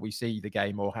and how we see the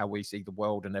game, or how we see the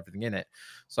world and everything in it.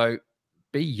 So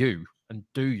be you and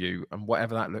do you, and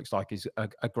whatever that looks like is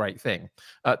a great thing.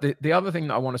 The other thing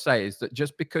that I want to say is that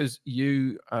just because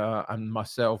you and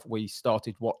myself, we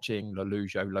started watching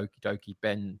Lelujo, Loki Doki,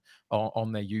 Ben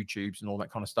on their YouTubes and all that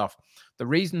kind of stuff, the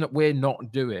reason that we're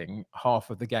not doing half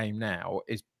of the game now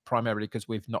is primarily because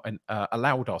we've not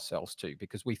allowed ourselves to,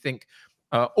 because we think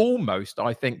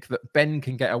I think that Ben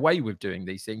can get away with doing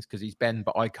these things because he's Ben,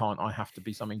 but I can't. I have to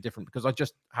be something different because I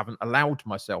just haven't allowed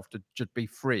myself to just be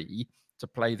free to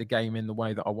play the game in the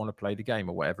way that I want to play the game,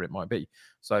 or whatever it might be.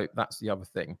 So that's the other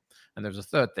thing. And there was a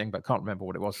third thing, but I can't remember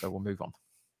what it was, so we'll move on.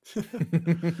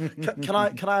 Can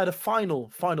I add a final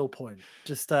point,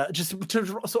 just to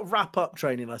sort of wrap up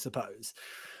training, I suppose.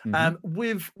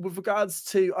 With regards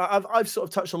to, I've sort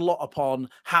of touched a lot upon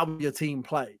how your team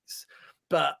plays.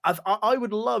 But I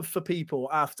would love for people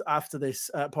after this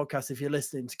podcast, if you're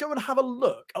listening, to go and have a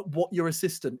look at what your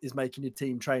assistant is making your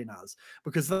team train as,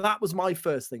 because that was my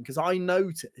first thing. Because I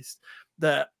noticed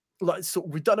that,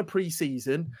 we'd done a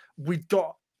pre-season, we'd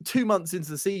got 2 months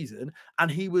into the season,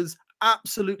 and he was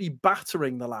absolutely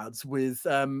battering the lads with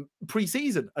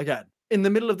pre-season again. In the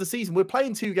middle of the season, we're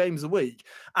playing 2 games a week,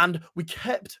 and we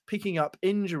kept picking up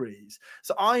injuries.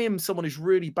 So I am someone who's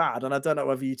really bad, and I don't know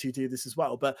whether you two do this as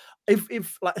well, but if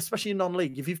especially in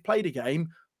non-league, if you've played a game,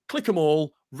 click them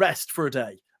all, rest for a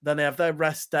day. Then they have their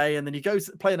rest day, and then you go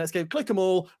to play the next game, click them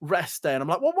all, rest day. And I'm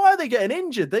like, well, why are they getting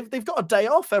injured? They've got a day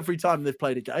off every time they've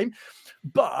played a game.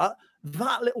 But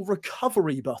that little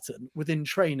recovery button within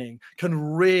training can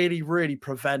really, really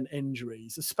prevent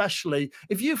injuries, especially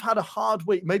if you've had a hard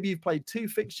week. Maybe you've played 2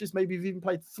 fixtures, maybe you've even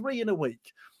played 3 in a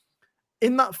week.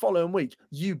 In that following week,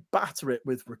 you batter it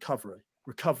with recovery,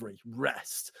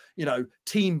 rest,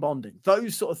 team bonding,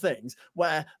 those sort of things,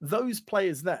 where those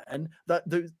players then,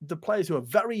 the players who are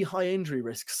very high injury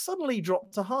risk suddenly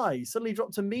drop to high, suddenly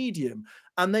drop to medium,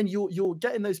 and then you're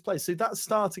getting those players. So that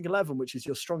starting 11, which is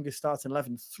your strongest starting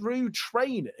 11, through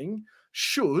training,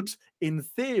 should, in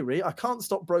theory, I can't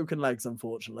stop broken legs,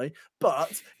 unfortunately,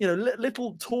 but, you know,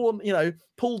 little torn, you know,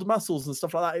 pulled muscles and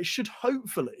stuff like that, it should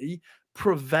hopefully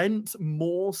prevent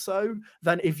more so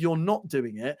than if you're not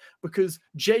doing it, because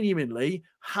genuinely,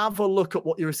 have a look at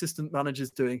what your assistant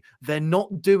manager's doing. They're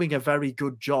not doing a very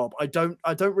good job. I don't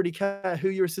really care who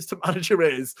your assistant manager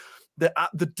is.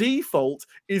 The default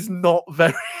is not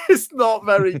very it's not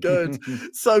very good.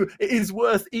 So it is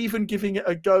worth even giving it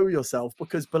a go yourself,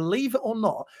 because believe it or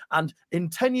not, and in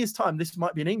 10 years time this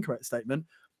might be an incorrect statement,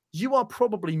 you are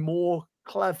probably more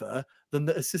clever than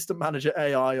the assistant manager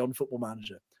AI on Football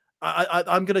Manager.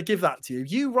 I'm going to give that to you.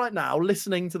 You right now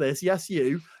listening to this, yes,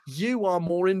 you are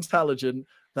more intelligent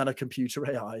than a computer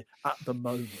AI at the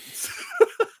moment.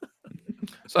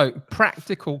 So,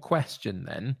 practical question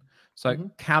then.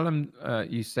 So, Callum,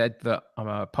 you said that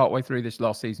partway through this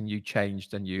last season, you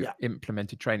changed and you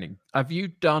implemented training. Have you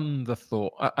done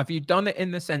have you done it in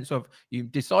the sense of you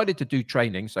decided to do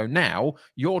training? So now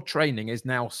your training is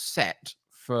now set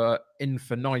for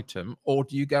infinitum, or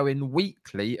do you go in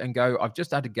weekly and go, I've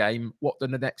just had a game, what do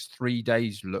the next 3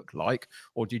 days look like?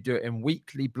 Or do you do it in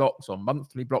weekly blocks or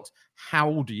monthly blocks?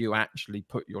 How do you actually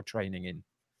put your training in?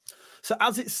 So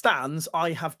as it stands,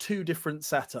 I have two different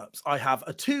setups. I have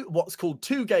what's called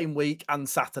 2-game week and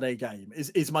Saturday game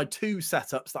is my two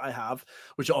setups that I have,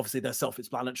 which obviously they're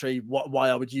self-explanatory, why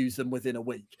I would use them within a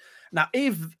week. Now,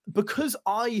 because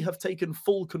I have taken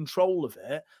full control of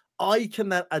it, I can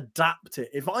then adapt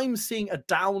it. If I'm seeing a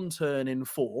downturn in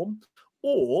form,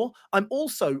 or I'm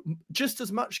also just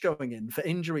as much going in for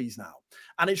injuries now.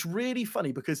 And it's really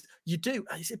funny because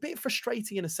it's a bit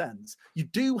frustrating in a sense. You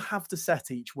do have to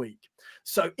set each week.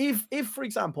 So if for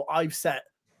example, I've set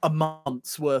a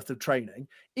month's worth of training,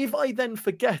 if I then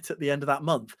forget at the end of that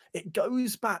month, it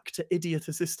goes back to idiot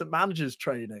assistant managers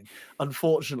training,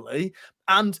 unfortunately.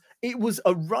 And it was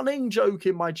a running joke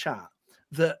in my chat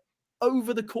that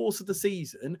over the course of the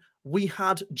season, we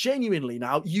had genuinely,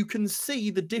 now you can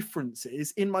see the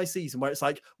differences in my season where it's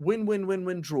like win, win, win,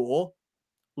 win, draw,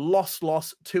 loss,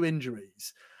 2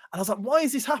 injuries. And I was like, why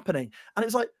is this happening? And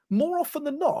it's like, more often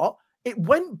than not, it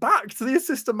went back to the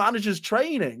assistant manager's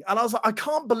training. And I was like, I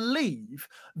can't believe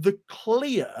the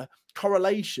clear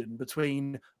correlation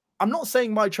between, I'm not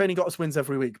saying my training got us wins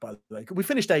every week, by the way. We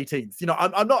finished 18th. You know,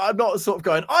 I'm not sort of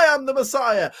going, I am the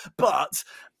Messiah. But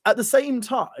at the same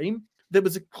time, there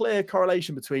was a clear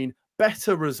correlation between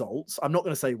better results, I'm not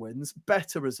going to say wins,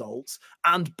 better results,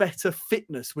 and better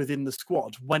fitness within the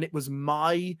squad when it was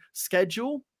my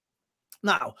schedule.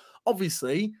 Now,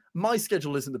 obviously, my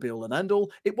schedule isn't the be-all and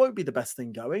end-all. It won't be the best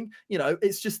thing going. You know,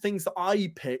 it's just things that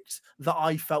I picked that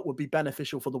I felt would be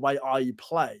beneficial for the way I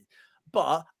play.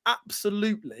 But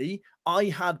absolutely, I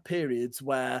had periods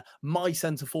where my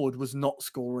centre forward was not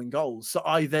scoring goals. So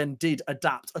I then did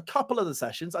adapt a couple of the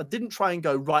sessions. I didn't try and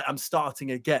go, right, I'm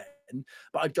starting again.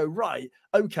 But I'd go, right,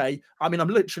 okay. I mean, I'm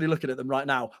literally looking at them right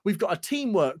now. We've got a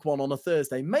teamwork one on a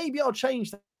Thursday. Maybe I'll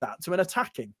change that to an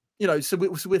attacking. You know, so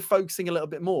we're focusing a little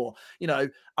bit more. You know,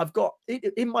 I've got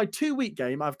in my 2-week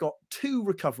game, I've got 2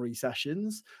 recovery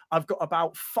sessions. I've got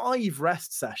about 5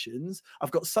 rest sessions.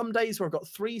 I've got some days where I've got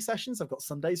 3 sessions. I've got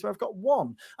some days where I've got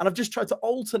 1. And I've just tried to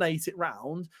alternate it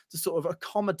round to sort of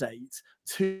accommodate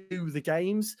to the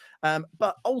games.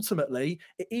 But ultimately,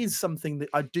 it is something that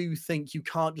I do think you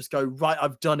can't just go, right,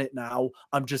 I've done it now.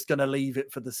 I'm just going to leave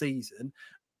it for the season.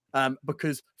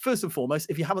 Because first and foremost,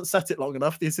 if you haven't set it long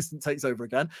enough, the assistant takes over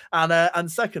again. And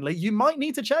secondly, you might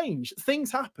need to change. Things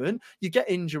happen. You get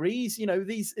injuries. You know,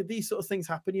 these sort of things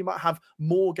happen. You might have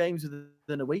more games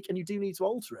within a week, and you do need to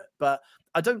alter it. But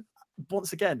I don't.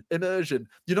 Once again, immersion.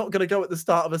 You're not going to go at the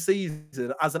start of a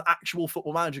season as an actual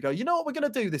football manager. Go, you know what we're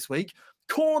going to do this week?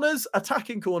 Corners,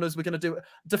 attacking corners. We're going to do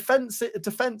defense,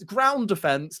 ground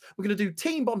defense. We're going to do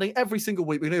team bonding every single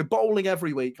week. We're going to do bowling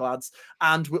every week, lads.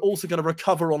 And we're also going to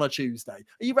recover on a Tuesday.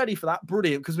 Are you ready for that?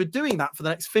 Brilliant, because we're doing that for the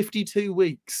next 52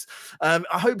 weeks. I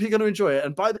hope you're going to enjoy it.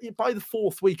 And by the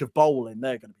 4th week of bowling,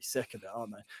 they're going to be sick of it,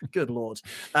 aren't they? Good Lord.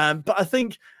 But I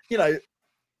think, you know,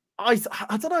 I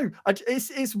don't know.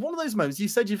 It's one of those moments. You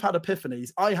said you've had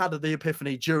epiphanies. I had the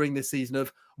epiphany during this season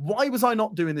of, why was I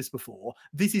not doing this before?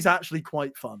 This is actually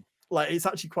quite fun. Like, it's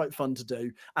actually quite fun to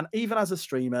do. And even as a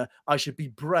streamer, I should be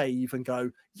brave and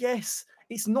go, yes,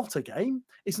 it's not a game.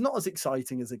 It's not as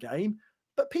exciting as a game,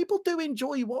 but people do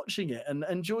enjoy watching it and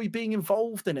enjoy being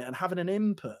involved in it and having an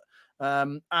input.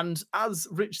 And as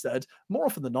Rich said, more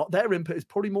often than not, their input is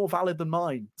probably more valid than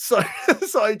mine. So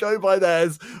I go by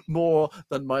theirs more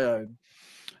than my own.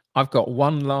 I've got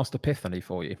one last epiphany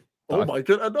for you. Oh my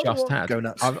god, another just one. had. Go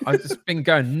nuts. I've just been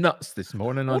going nuts this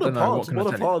morning. What I a don't know pod, what can I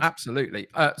what a tell you. pod. Absolutely.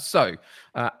 So,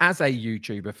 as a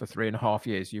YouTuber for 3.5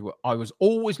 years, I was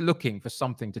always looking for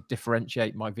something to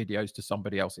differentiate my videos to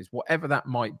somebody else's, whatever that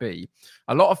might be.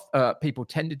 A lot of people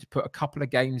tended to put a couple of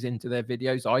games into their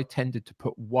videos. I tended to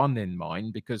put one in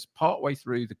mine because partway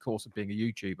through the course of being a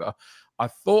YouTuber, I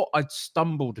thought I'd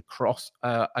stumbled across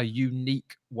a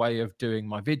unique way of doing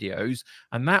my videos,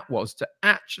 and that was to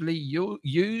actually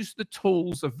use the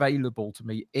tools available to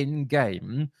me in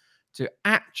game to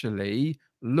actually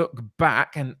look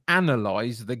back and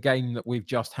analyze the game that we've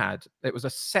just had. It was a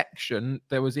section,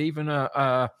 there was even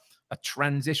a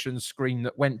transition screen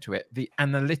that went to it, the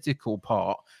analytical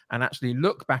part, and actually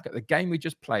look back at the game we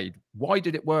just played. Why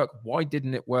did it work? Why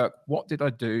didn't it work? What did I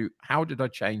do? How did I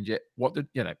change it? What did,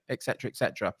 you know, etc.,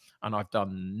 etc. And I've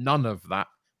done none of that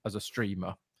as a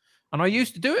streamer. And I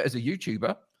used to do it as a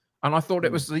YouTuber, and I thought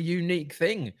it was a unique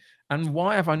thing. And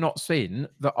why have I not seen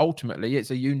that ultimately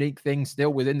it's a unique thing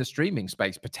still within the streaming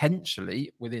space,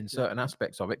 potentially within certain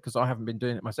aspects of it, because I haven't been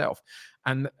doing it myself.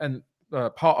 And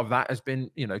part of that has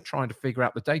been, you know, trying to figure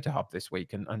out the data hub this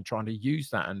week and trying to use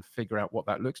that and figure out what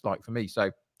that looks like for me. So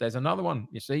there's another one,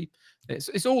 you see,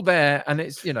 it's all there. And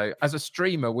it's, you know, as a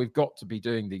streamer, we've got to be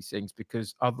doing these things,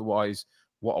 because otherwise,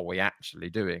 what are we actually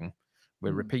doing?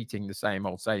 We're repeating the same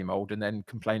old, and then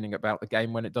complaining about the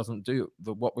game when it doesn't do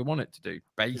what we want it to do,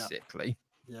 basically.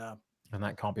 Yeah. And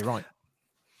that can't be right.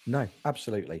 No,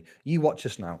 absolutely. You watch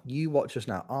us now.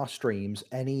 Our streams,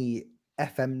 any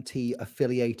FMT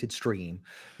affiliated stream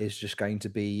is just going to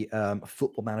be a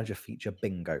Football Manager feature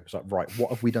bingo. It's like, right,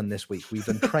 what have we done this week? We've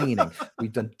done training,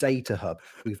 we've done data hub,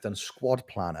 we've done squad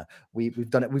planner, we've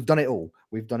done it all.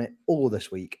 We've done it all this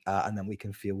week, and then we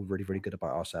can feel really, really good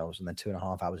about ourselves. And then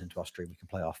 2.5 hours into our stream, we can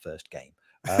play our first game.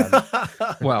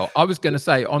 Well, I was going to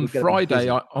say on Friday,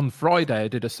 I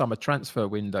did a summer transfer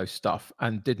window stuff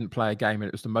and didn't play a game, and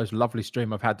it was the most lovely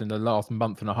stream I've had in the last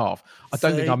month and a half. I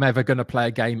don't think I'm ever going to play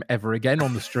a game ever again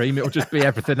on the stream. It'll just be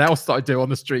everything else that I do on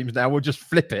the streams now. We'll just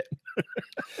flip it.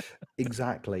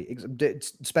 Exactly.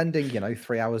 Spending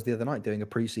 3 hours the other night doing a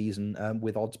pre-season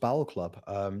with Odds Bowel Club,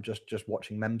 just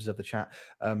watching members of the chat.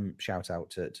 Shout out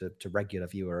to regular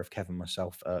viewer of Kev and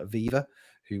myself, Viva,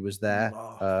 who was there.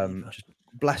 Just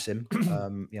bless him,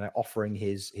 offering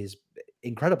his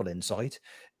incredible insight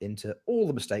into all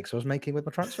the mistakes I was making with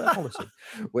my transfer policy,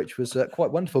 which was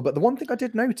quite wonderful. But the one thing I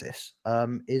did notice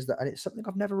is that, and it's something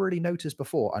I've never really noticed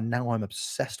before, and now I'm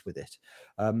obsessed with it.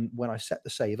 When I set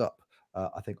the save up,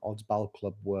 I think Odds Bowel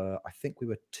Club we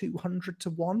were 200 to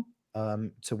 1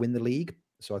 to win the league.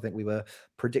 So I think we were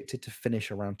predicted to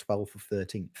finish around 12th or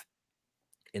 13th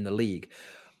in the league.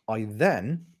 I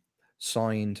then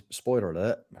signed, spoiler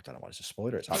alert, I don't know why it's a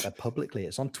spoiler, it's out there publicly,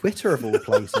 it's on Twitter of all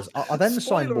places. I then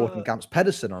signed Morgan Gamps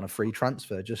Pedersen on a free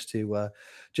transfer just to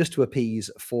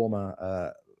appease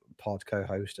former pod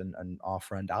co-host and our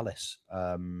friend Alice.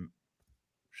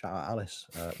 Shout out Alice,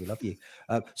 we love you.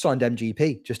 Signed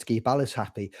MGP just to keep Alice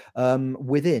happy.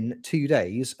 Within 2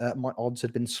 days, my odds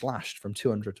had been slashed from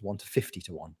 200 to 1 to 50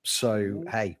 to 1. So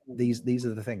hey, these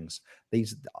are the things.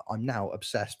 I'm now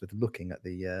obsessed with looking at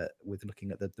the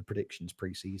predictions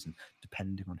pre-season,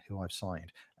 depending on who I've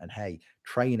signed. And hey,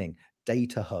 training,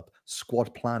 data hub,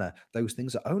 squad planner, those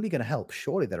things are only going to help.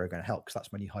 Surely they're going to help, because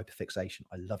that's my new hyperfixation.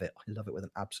 I love it with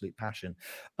an absolute passion.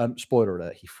 Spoiler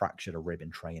alert, he fractured a rib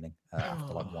in training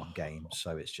after like one game.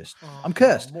 So it's just, I'm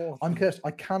cursed.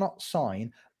 I cannot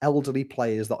sign elderly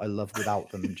players that I love without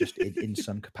them just in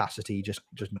some capacity, just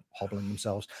hobbling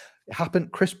themselves. It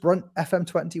happened. Chris Brunt,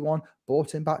 FM21,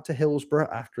 brought him back to Hillsborough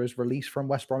after his release from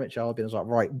West Bromwich Albion. I was like,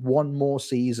 right, one more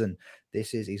season.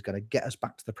 He's going to get us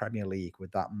back to the Premier League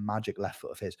with that magic left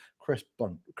foot of his. Chris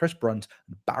Brunt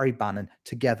and Barry Bannon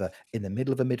together in the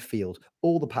middle of a midfield.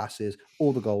 All the passes,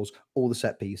 all the goals, all the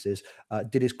set pieces.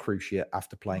 Did his cruciate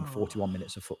after playing 41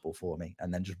 minutes of football for me,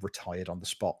 and then just retired on the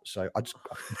spot. So I'm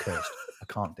cursed. I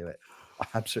can't do it. I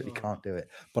absolutely can't do it,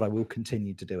 but I will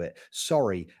continue to do it.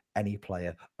 Sorry, any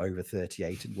player over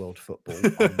 38 in world football.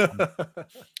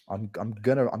 I'm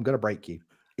gonna break you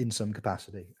in some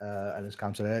capacity. And as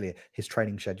Cam said earlier, his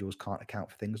training schedules can't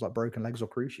account for things like broken legs or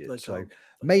cruciates. So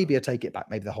maybe I take it back.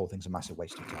 Maybe the whole thing's a massive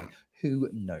waste of time. Who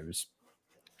knows?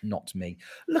 Not me.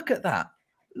 Look at that.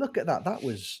 That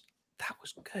was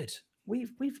good.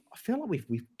 I feel like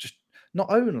we've just, not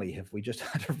only have we just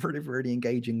had a really, really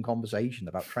engaging conversation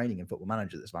about training in Football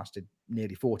Manager that's lasted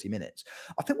nearly 40 minutes,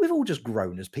 I think we've all just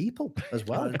grown as people as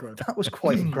well. That was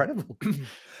quite incredible.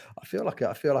 I feel like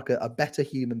a better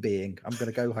human being. I'm going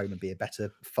to go home and be a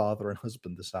better father and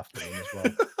husband this afternoon as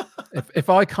well. if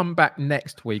I come back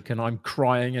next week and I'm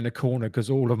crying in a corner because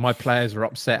all of my players are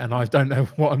upset and I don't know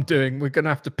what I'm doing, we're going to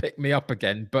have to pick me up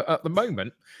again. But at the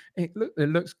moment, it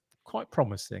looks quite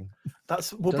promising.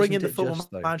 We'll bring in the football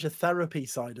manager therapy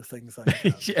side of things. Then,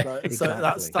 yeah, so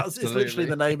exactly. that's it's literally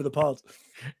the name of the pod.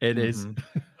 It is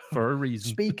for a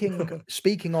reason.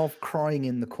 Speaking of crying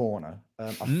in the corner,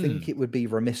 I think it would be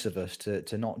remiss of us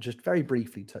to not just very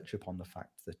briefly touch upon the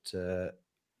fact that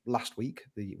last week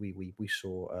we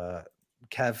saw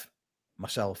Kev,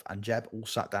 myself, and Jeb all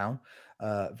sat down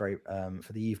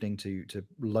for the evening to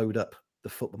load up the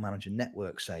Football Manager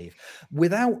Network save.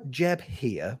 Without Jeb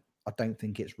here, I don't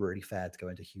think it's really fair to go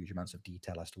into huge amounts of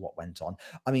detail as to what went on.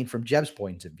 I mean, from Jeb's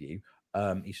point of view,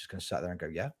 he's just going to sit there and go,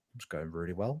 yeah, it's going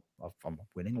really well. I'm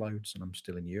winning loads and I'm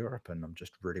still in Europe and I'm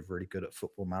just really, really good at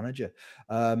Football Manager.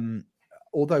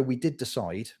 Although we did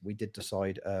decide,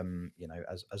 you know,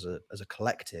 as a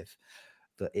collective,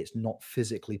 that it's not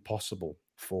physically possible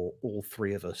for all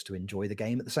three of us to enjoy the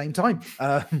game at the same time.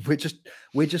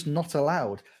 We're just not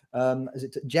allowed.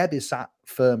 Jeb is sat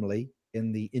firmly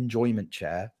in the enjoyment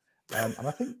chair. And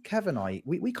I think Kev and I,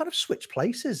 we kind of switched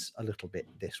places a little bit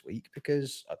this week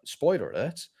because, spoiler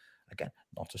alert, again,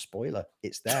 not a spoiler,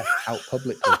 it's there out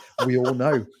publicly. We all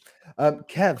know.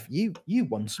 Kev, you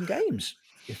won some games,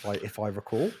 if I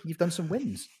recall. You've done some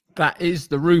wins. That is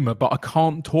the rumor, but I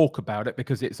can't talk about it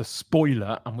because it's a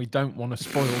spoiler and we don't want to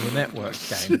spoil the network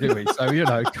game, do we? So, you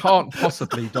know, can't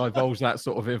possibly divulge that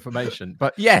sort of information.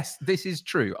 But yes, this is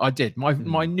true. I did.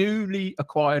 My newly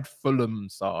acquired Fulham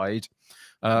side,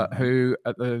 who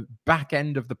at the back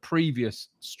end of the previous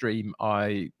stream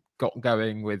I got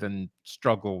going with and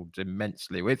struggled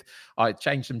immensely with. I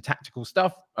changed some tactical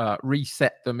stuff,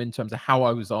 reset them in terms of how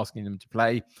I was asking them to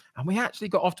play, and we actually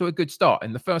got off to a good start.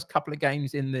 In the first couple of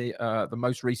games in the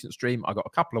most recent stream, I got a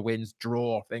couple of wins,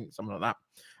 draw, I think, something like that,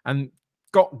 and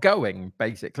got going,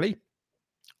 basically.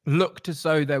 Looked as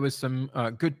though there was some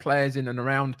good players in and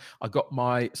around. I got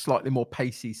my slightly more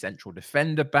pacey central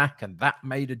defender back, and that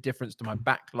made a difference to my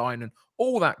back line and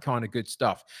all that kind of good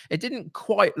stuff. It didn't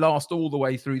quite last all the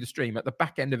way through the stream. At the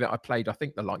back end of it, I played, I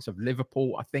think, the likes of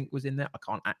Liverpool, I think, was in there. I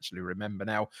can't actually remember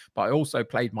now. But I also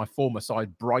played my former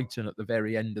side, Brighton, at the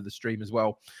very end of the stream as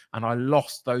well. And I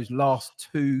lost those last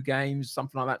 2 games,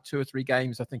 something like that, 2 or 3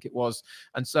 games, I think it was.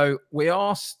 And so we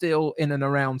are still in and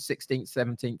around 16th,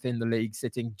 17th in the league,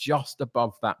 sitting just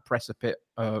above that precipice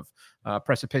of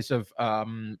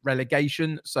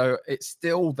relegation. So it's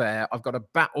still there. I've got to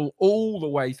battle all the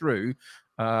way through.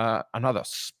 Another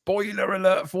spoiler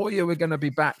alert for you. We're going to be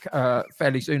back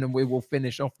fairly soon, and we will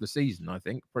finish off the season, I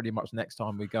think, pretty much next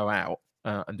time we go out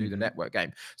and do the network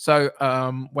game. So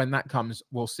when that comes,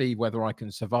 we'll see whether I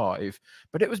can survive.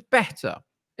 But it was better.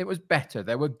 It was better.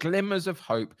 There were glimmers of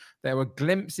hope. There were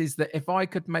glimpses that if I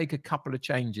could make a couple of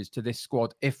changes to this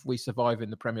squad, if we survive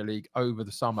in the Premier League over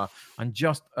the summer, and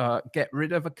just get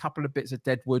rid of a couple of bits of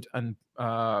deadwood and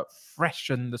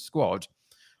freshen the squad,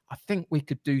 I think we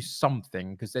could do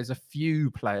something, because there's a few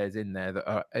players in there that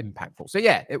are impactful. So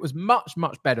yeah, it was much,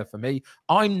 much better for me.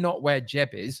 I'm not where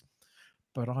Jeb is,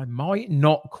 but I might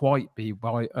not quite be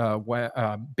where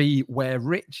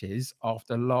Rich is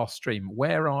after last stream.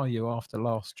 Where are you after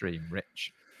last stream,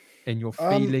 Rich, in your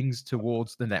feelings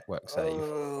towards the network save?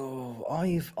 Oh,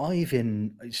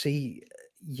 see,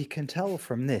 you can tell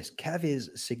from this, Kev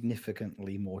is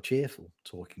significantly more cheerful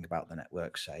talking about the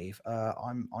network save.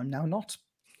 I'm now not.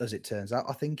 As it turns out,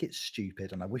 I think it's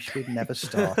stupid, and I wish we'd never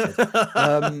started.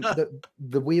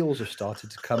 The wheels have started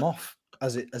to come off,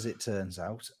 as it turns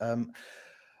out.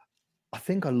 I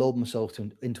think I lulled myself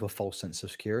into a false sense of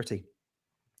security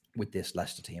with this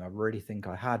Leicester team. I really think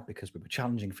I had, because we were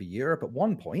challenging for Europe at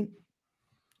one point,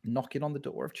 knocking on the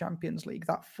door of Champions League.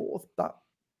 That fourth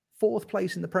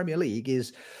place in the Premier League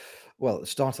is, well, at the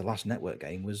start of the last network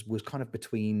game was kind of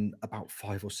between about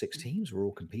 5 or 6 teams were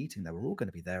all competing. They were all going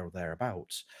to be there or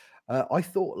thereabouts. I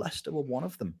thought Leicester were one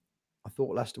of them. I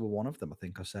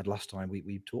think I said last time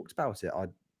we talked about it.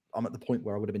 I'm at the point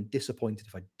where I would have been disappointed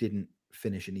if I didn't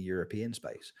finish in the European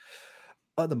space.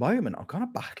 At the moment, I'm kind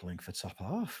of battling for top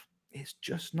half. It's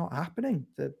just not happening.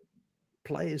 The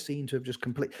players seem to have just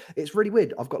it's really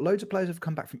weird. I've got loads of players who have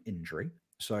come back from injury.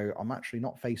 So I'm actually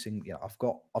not facing, I've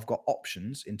got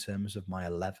options in terms of my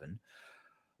 11,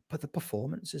 but the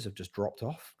performances have just dropped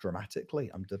off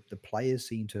dramatically. The players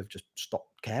seem to have just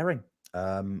stopped caring.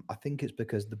 I think it's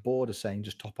because the board is saying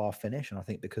just top half finish, and I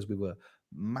think because we were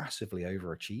massively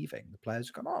overachieving, the players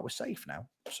have gone, oh, we're safe now,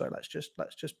 so let's just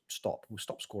stop. We'll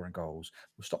stop scoring goals.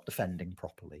 We'll stop defending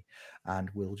properly, and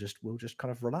we'll just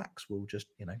kind of relax. We'll just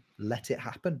let it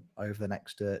happen over the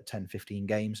next 10, 15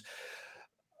 games.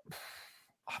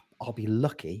 I'll be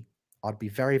lucky I'd be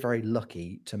very, very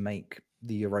lucky to make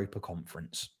the Europa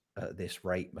Conference at this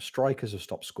rate. My strikers have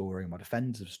stopped scoring. My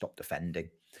defenders have stopped defending.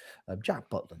 Jack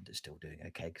Butland is still doing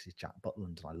okay because he's Jack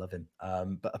Butland and I love him.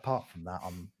 But apart from that,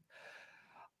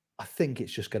 I think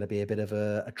it's just going to be a bit of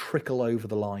a trickle over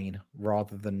the line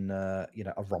rather than you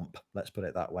know, a romp. Let's put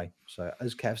it that way. So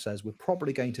as Kev says, we're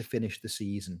probably going to finish the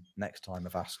season next time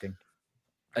of asking.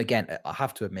 Again, I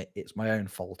have to admit, it's my own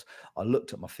fault. I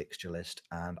looked at my fixture list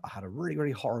and I had a really,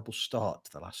 really horrible start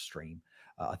to the last stream.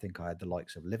 I think I had the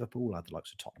likes of Liverpool, I had the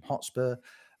likes of Tottenham Hotspur.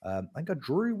 I think I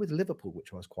drew with Liverpool,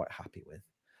 which I was quite happy with.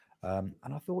 And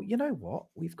I thought, you know what,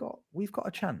 we've got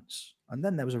a chance. And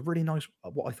then there was a really nice,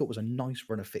 what I thought was a nice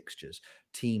run of fixtures.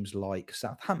 Teams like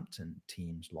Southampton,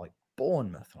 teams like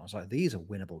Bournemouth. And I was like, these are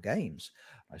winnable games.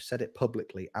 I said it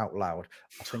publicly out loud.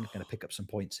 I think I'm going to pick up some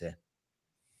points here.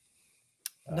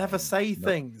 Never say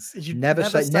things. You never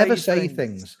say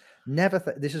things.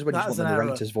 This is when you just want the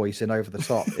narrator's voice in over the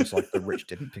top. It's like the Rich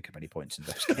didn't pick up any points in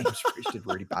those games. Rich did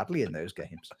really badly in those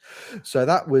games. So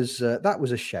that was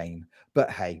a shame. But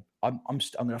hey, I'm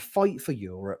going to fight for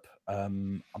Europe.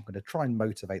 I'm going to try and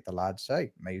motivate the lads.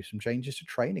 Hey, maybe some changes to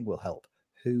training will help.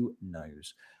 Who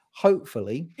knows?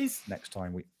 Hopefully, next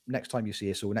time you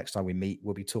see us or next time we meet,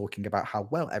 we'll be talking about how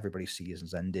well everybody's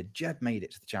season's ended. Jeb made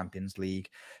it to the Champions League.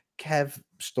 Kev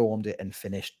stormed it and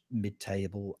finished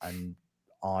mid-table, and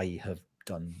I have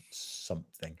done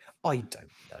something. I don't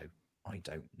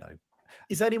know.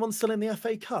 Is anyone still in the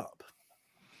FA Cup?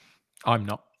 I'm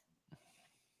not.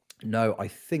 No, I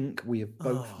think we have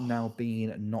both now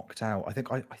been knocked out. I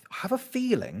think I have a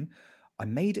feeling I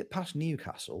made it past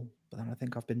Newcastle, but then I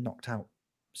think I've been knocked out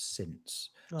since.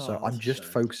 So I'm just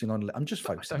focusing on. I'm just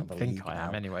focusing on the league. I don't think I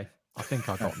am anyway. I think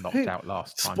I got knocked out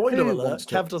last time. Spoiler alert: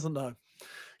 Kev doesn't know.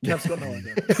 Kev's got no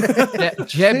idea.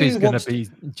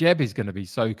 Jeb is going to be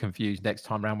so confused next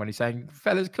time around when he's saying,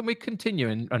 "Fellas, can we continue?"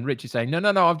 And Rich is saying, "No,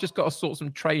 I've just got to sort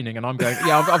some training." And I'm going,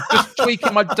 "Yeah, I've just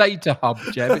tweaking my data hub,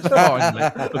 Jeb. It's fine,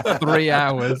 mate, for 3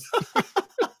 hours."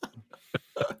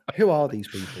 Who are these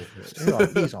people?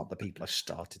 These aren't the people I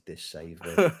started this save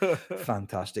with.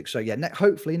 Fantastic. So yeah,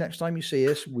 hopefully next time you see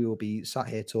us, we will be sat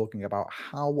here talking about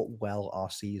how well our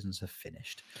seasons have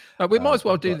finished. We might as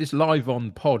well do this live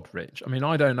on pod, Rich. I mean,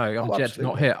 I don't know. Jed's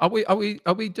not here. Are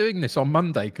we doing this on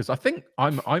Monday? Because I think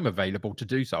I'm available to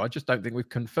do so. I just don't think we've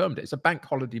confirmed it. It's a bank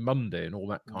holiday Monday and all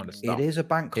that kind of stuff. It is a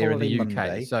bank holiday in the UK,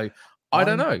 Monday. So I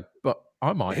don't know, but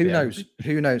I might. Who knows?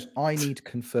 Who knows? I need to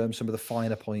confirm some of the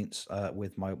finer points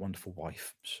with my wonderful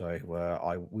wife. So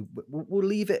we'll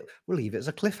leave it. We'll leave it as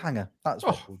a cliffhanger. That's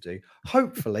what we'll do.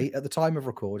 Hopefully, at the time of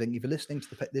recording, if you're listening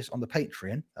to this on the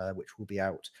Patreon, which will be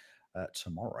out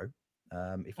tomorrow,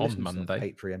 if you're listening to the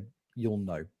Patreon, you'll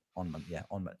know on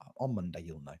Monday.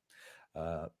 You'll know.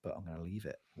 But I'm going to leave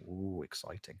it. Ooh,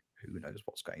 exciting. Who knows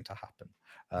what's going to happen?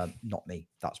 Not me.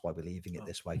 That's why we're leaving it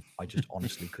this way. I just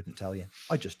honestly couldn't tell you.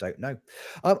 I just don't know.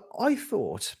 I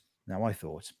thought.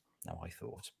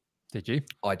 Did you?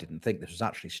 I didn't think this was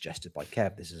actually suggested by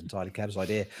Kev. This is entirely Kev's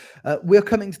idea. We're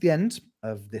coming to the end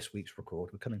of this week's record.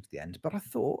 We're coming to the end. But I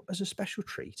thought as a special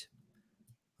treat,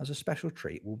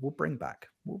 we'll bring back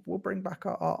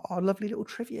our lovely little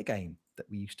trivia game that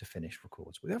we used to finish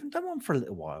records. We haven't done one for a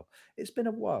little while. It's been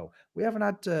a while. We haven't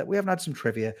had some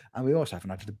trivia, and we also haven't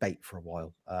had a debate for a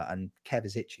while. And Kev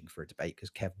is itching for a debate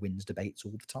because Kev wins debates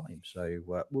all the time. So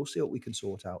we'll see what we can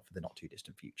sort out for the not too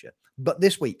distant future. But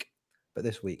this week,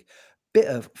 bit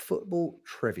of football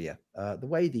trivia. The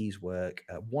way these work,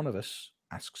 one of us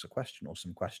asks a question or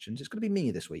some questions. It's going to be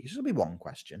me this week. It's going to be one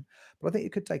question, but I think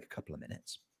it could take a couple of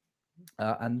minutes.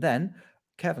 And then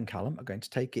Kev and Callum are going to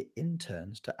take it in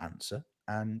turns to answer.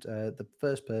 And the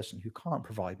first person who can't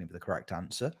provide me with the correct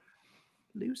answer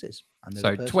loses. And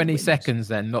so 20 seconds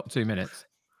then, not 2 minutes.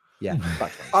 Yeah.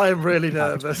 I'm really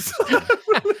nervous.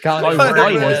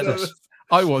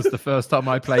 I was the first time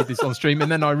I played this on stream,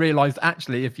 and then I realised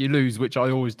actually, if you lose, which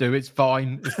I always do, it's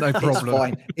fine. It's no problem. It's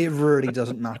fine. It really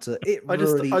doesn't matter. I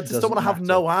just don't want to have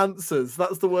no answers.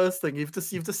 That's the worst thing. You've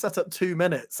just set up 2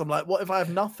 minutes. I'm like, what if I have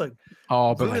nothing?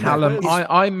 Oh, but Callum,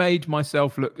 I made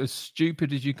myself look as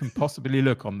stupid as you can possibly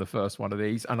look on the first one of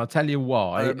these, and I'll tell you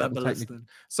why. I remember listening.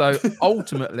 So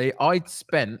ultimately, I'd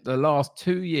spent the last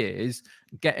 2 years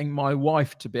getting my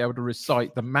wife to be able to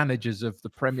recite the managers of the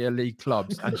Premier League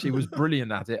clubs, and she was brilliant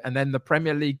at it. And then the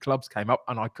Premier League clubs came up,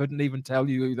 and I couldn't even tell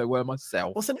you who they were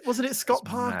myself. Wasn't it Scott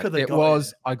Parker that it got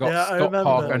was? it? I got Yeah, Scott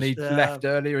Parker, and he left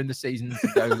earlier in the season to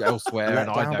go elsewhere, and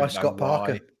I don't know Scott why.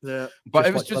 Parker. Yeah, But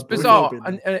it was just bizarre.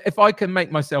 And if I can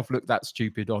make myself look that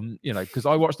stupid on, because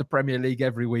I watch the Premier League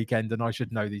every weekend and I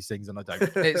should know these things and I don't.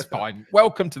 It's fine.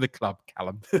 Welcome to the club,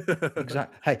 Callum.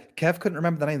 Exactly. Hey, Kev couldn't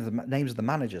remember the names of the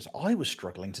managers. I was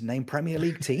struggling to name Premier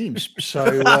League teams.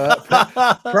 So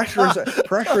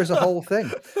pressure is a whole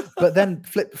thing. But then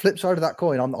flip side of that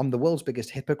coin, I'm the world's biggest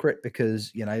hypocrite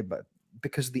because,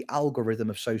 because of the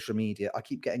algorithm of social media, I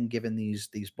keep getting given these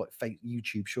fake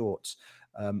YouTube shorts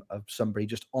of somebody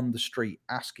just on the street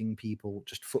asking people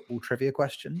just football trivia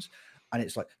questions. And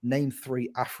it's like, name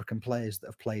 3 African players that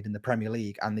have played in the Premier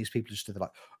League. And these people just like,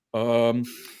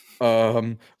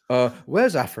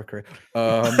 where's Africa?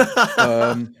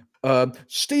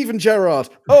 Steven Gerrard.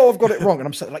 Oh, I've got it wrong. And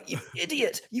I'm so like, you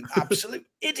idiot, you absolute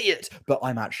idiot. But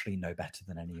I'm actually no better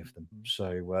than any of them.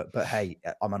 So, but hey,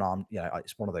 I'm an arm.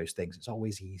 It's one of those things. It's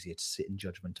always easier to sit in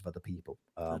judgment of other people.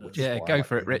 Go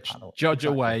for it, Rich. Judge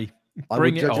away.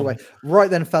 Bring it on. Right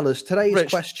then, fellas. Today's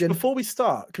question. Before we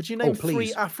start, could you name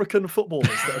 3 African footballers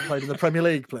that have played in the Premier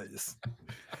League, please?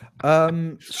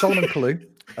 Solomon Kalou.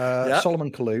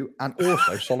 Solomon Kalou, and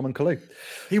also Solomon Kalou.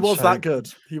 He was that good.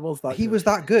 He was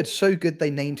that good. So good they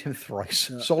named him thrice.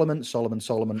 Yeah. Solomon,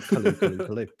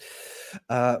 Kalou.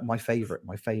 My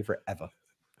favorite ever.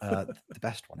 The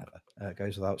best one ever.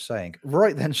 Goes without saying.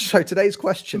 Right then. So today's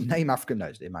question: name African.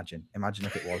 No, imagine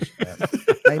if it was.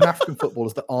 Name African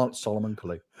footballers that aren't Solomon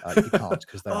Kalou. You can't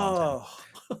because there aren't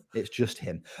any. It's just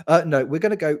him. No, we're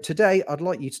going to go today. I'd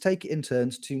like you to take it in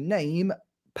turns to name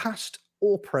past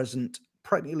or present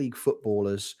Premier League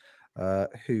footballers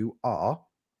who are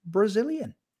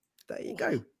Brazilian. There you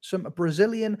go. Some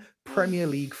Brazilian Premier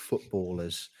League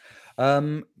footballers.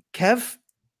 Kev,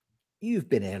 you've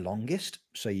been here longest,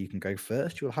 so you can go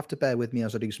first. You'll have to bear with me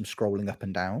as I do some scrolling up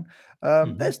and down.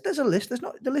 There's a list.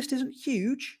 The list isn't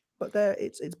huge, but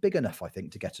it's big enough, I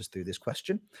think, to get us through this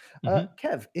question.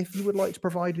 Kev, if you would like to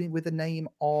provide me with the name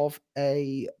of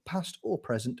a past or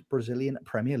present Brazilian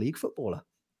Premier League footballer.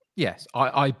 Yes,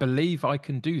 I believe I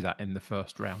can do that in the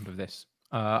first round of this.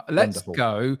 Let's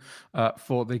go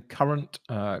for the current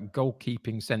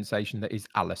goalkeeping sensation that is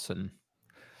Alisson.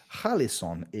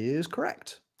 Alisson is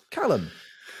correct. Callum.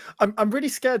 I'm really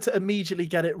scared to immediately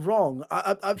get it wrong.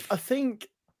 I think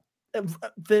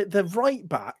the right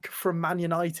back from Man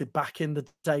United back in the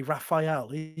day, Rafael,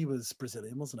 he was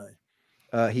Brazilian, wasn't he?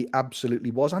 He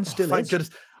absolutely was, and still is. Thank goodness.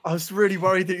 I was really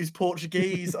worried that he was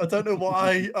Portuguese. I don't know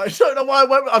why. I don't know why I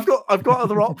went. I've got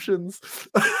other options.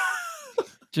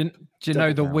 Do you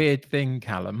know the weird thing,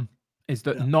 Callum, is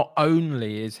that not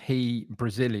only is he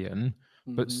Brazilian,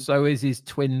 but so is his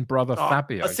twin brother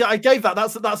Fabio. See, I gave that.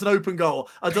 That's an open goal.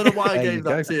 I don't know why I gave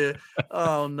that to you.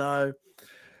 Oh no.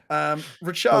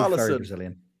 Richarlison. Very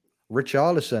Brazilian.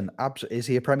 Richarlison, is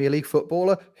he a Premier League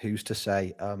footballer? Who's to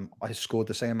say? I scored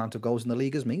the same amount of goals in the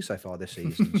league as me so far this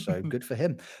season, so good for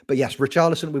him. But yes,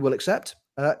 Richarlison we will accept.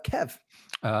 Kev.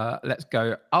 Let's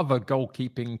go. Other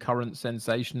goalkeeping current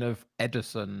sensation of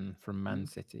Ederson from Man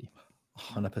City.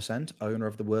 100%. Owner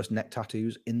of the worst neck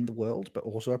tattoos in the world, but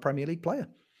also a Premier League player.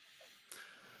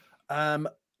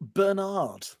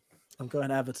 Bernard. I'm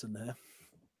going Everton there.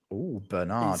 Oh,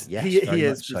 Bernard. Yes, he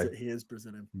is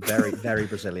Brazilian. Very, very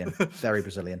Brazilian. Very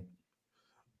Brazilian.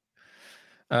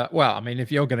 Well, I mean,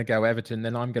 if you're going to go Everton,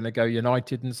 then I'm going to go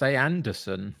United and say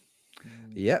Anderson.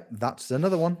 Yep, that's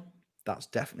another one. That's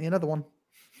definitely another one.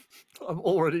 I'm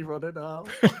already running out.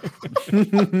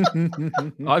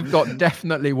 I've got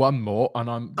definitely one more, and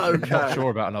I'm not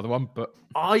sure about another one, but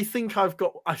I think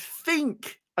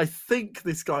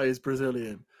this guy is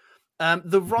Brazilian.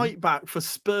 The right back for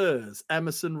Spurs,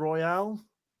 Emerson Royale.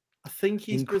 I think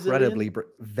he's incredibly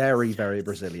very, very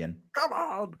Brazilian. Come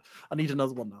on. I need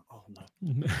another one now. Oh,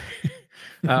 no.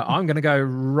 I'm going to go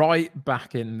right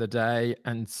back in the day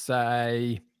and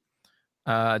say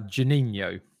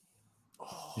Juninho.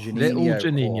 Little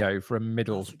Juninho from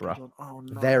Middlesbrough. Oh,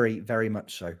 no. Very, very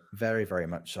much so. Very, very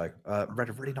much so. Read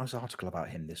a really nice article about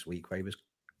him this week where he was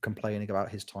complaining about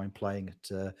his time playing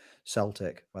at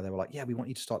Celtic, where they were like, yeah, we want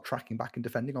you to start tracking back and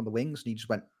defending on the wings. And he just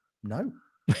went, no.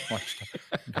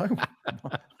 No,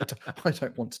 I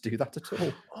don't want to do that at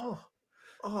all.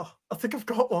 I think I've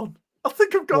got one.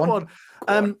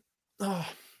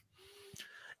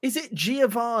 Is it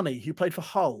Giovanni who played for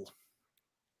Hull?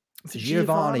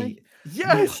 Giovanni?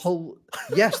 Yes.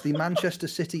 Yes, the Manchester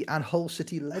City and Hull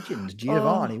City legend,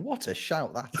 Giovanni. What a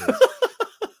shout that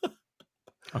is.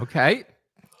 Okay.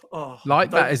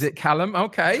 Like that, is it, Callum?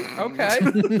 Okay.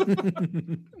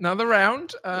 Another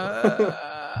round. I've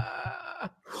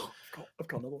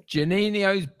got another one.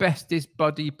 Janino's bestest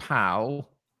buddy pal,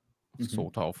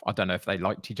 sort of. I don't know if they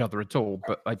liked each other at all,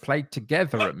 but they played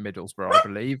together at Middlesbrough, I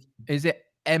believe. Is it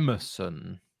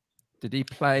Emerson? Did he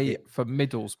play for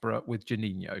Middlesbrough with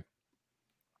Janino?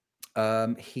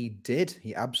 He did.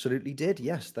 He absolutely did.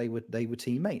 Yes, they were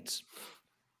teammates.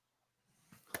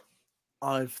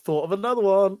 I've thought of another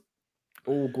one.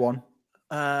 Oh, go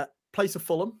on. Plays for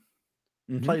Fulham.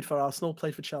 Played for Arsenal.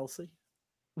 Played for Chelsea.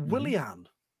 Willian,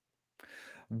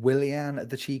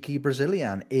 the cheeky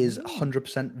Brazilian, is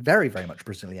 100% very, very much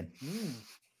Brazilian.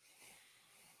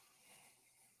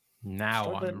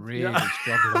 Now I'm really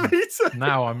struggling.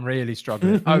 Now I'm really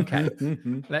struggling. Okay,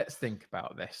 let's think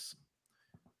about this.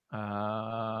 I've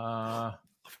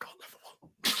got another one.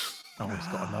 Oh, he's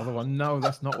got another one. No,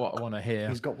 that's not what I want to hear.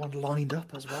 He's got one lined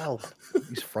up as well.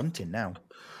 He's fronting now.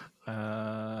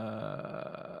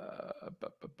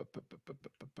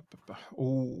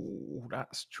 Oh,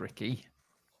 that's tricky.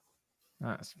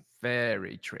 That's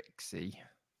very tricksy.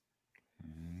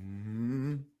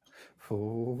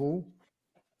 Oh.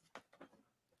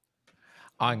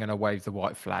 I'm going to wave the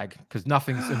white flag because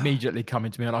nothing's immediately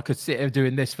coming to me, and I could sit here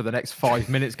doing this for the next 5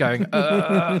 minutes going,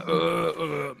 but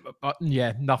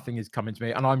yeah, nothing is coming to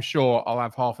me, and I'm sure I'll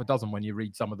have half a dozen when you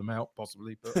read some of them out,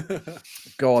 possibly. But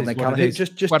go on then, Callum.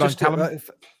 Callum.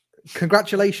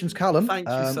 Congratulations, Callum. Thank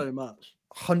you so much.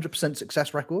 100%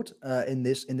 success record in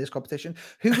this competition.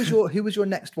 Who was your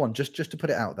next one? Just to put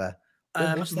it out there.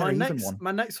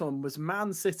 My next one was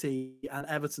Man City and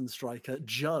Everton striker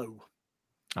Joe.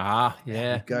 Ah,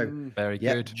 yeah. Go. Very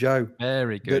good. Joe.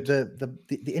 Very good.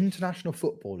 The international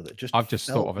footballer that just I've just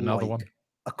thought of another one.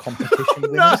 A competition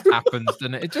winner. It just happens,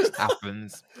 doesn't it? It just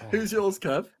happens. Who's yours,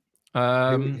 Kev?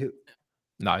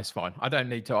 No, it's fine. I don't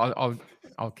need to.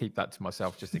 I'll keep that to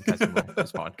myself just in case I'm wrong.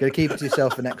 That's fine. Gonna keep it to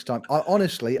yourself for next time.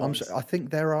 Honestly, I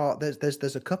think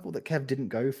there's a couple that Kev didn't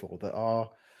go for that are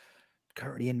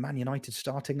currently in Man United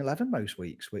starting 11 most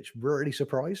weeks, which really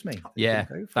surprised me. Yeah,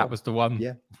 that was the one.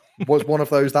 Yeah, was one of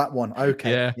those that one?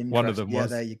 Okay, yeah, one of them was.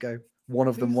 Yeah, there you go. One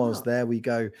of them was. There we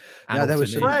go. Now there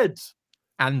was Fred.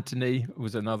 Anthony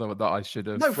was another one that I should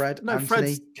have. No, Fred. No,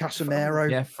 Anthony, Casemiro.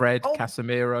 Yeah, Fred,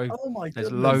 Casemiro. Oh my goodness.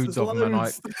 There's loads of them.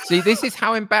 And see, this is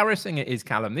how embarrassing it is,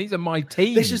 Callum. These are my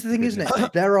teams. This is the thing, isn't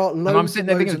it? There are loads. And I'm sitting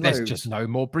there thinking, there's just no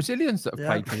more Brazilians that have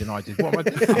played for United. What am I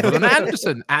doing? Other than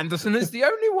Anderson. Anderson is the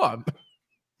only one.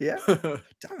 Yeah.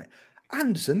 Damn it.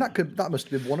 Anderson, that must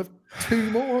have been one of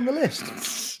two more on the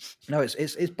list. No, it's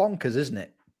bonkers, isn't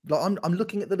it? Like I'm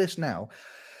looking at the list now.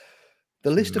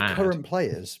 The list of current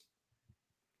players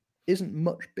isn't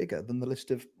much bigger than the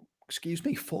list of,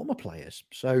 former players.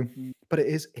 So, but it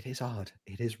is hard.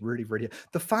 It is really, really hard.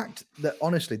 The fact that,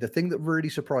 honestly, the thing that really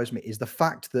surprised me is the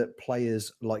fact that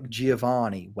players like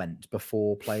Giovanni went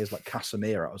before players like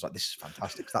Casemiro. I was like, this is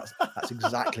fantastic. That's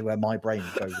exactly where my brain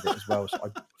would go with it as well. So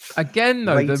again,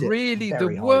 though,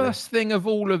 the worst thing of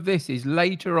all of this is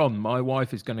later on, my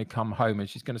wife is going to come home and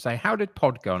she's going to say, how did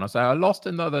pod go? And I say, I lost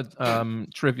another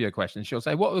trivia question. She'll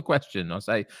say, what was the question? I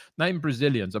say, name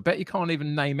Brazilians. I bet you can't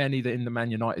even name any that in the Man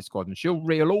United squad. And she'll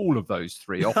reel all of those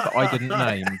three off that I didn't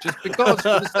name just because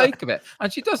for the sake of it.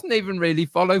 And she doesn't even really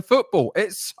follow football.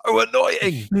 It's so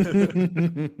annoying.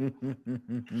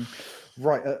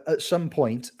 Right. At some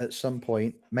point,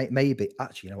 maybe,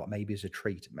 actually, you know what? Maybe as a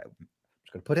treat. I'm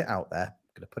just going to put it out there.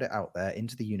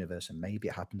 Into the universe, and maybe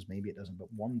it happens, maybe it doesn't.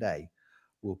 But one day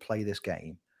we'll play this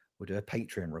game. We'll do a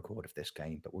Patreon record of this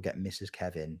game, but we'll get Mrs.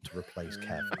 Kev in to replace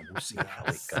Kev, and we'll see how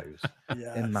it goes.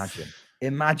 Yes.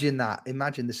 Imagine that.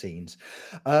 Imagine the scenes.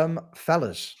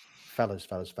 Fellas.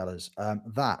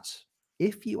 That,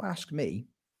 if you ask me,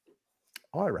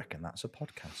 I reckon that's a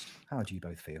podcast. How do you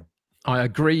both feel? I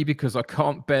agree, because I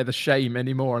can't bear the shame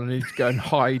anymore and I need to go and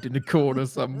hide in a corner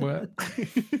somewhere.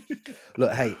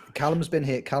 Look, hey, Callum's been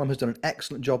here. Callum has done an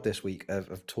excellent job this week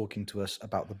of talking to us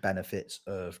about the benefits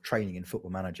of training in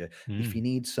Football Manager. If you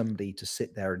need somebody to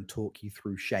sit there and talk you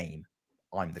through shame,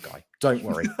 I'm the guy. Don't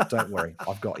worry.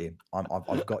 I've got you.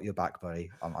 I've got your back,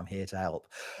 buddy. I'm here to help.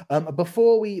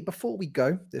 Before we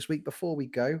go this week,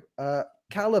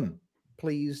 Callum,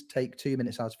 please take 2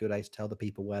 minutes out of your day to tell the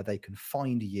people where they can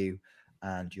find you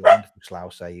and your wonderful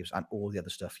Slough saves and all the other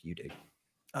stuff you do.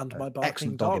 And my barking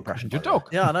excellent dog impression. Your dog.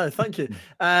 Yeah, I know. Thank you.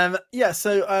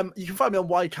 So you can find me on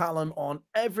Y Callum on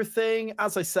everything.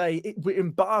 As I say, we're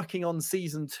embarking on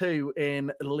season 2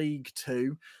 in League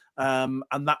 2. And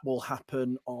that will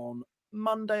happen on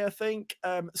Monday, I think.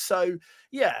 So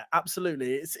yeah,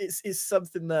 absolutely. It's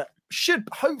something that should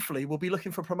hopefully we'll be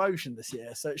looking for promotion this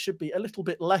year. So it should be a little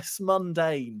bit less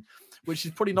mundane, which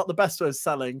is probably not the best way of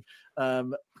selling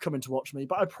coming to watch me,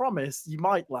 but I promise you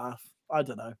might laugh. I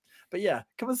don't know. But yeah,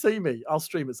 come and see me. I'll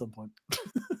stream at some point.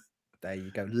 There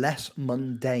you go. Less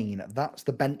mundane. That's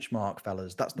the benchmark,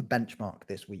 fellas. That's the benchmark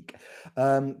this week.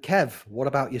 Kev, what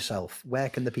about yourself? Where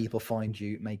can the people find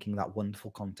you making that wonderful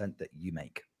content that you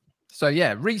make? So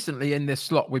yeah, recently in this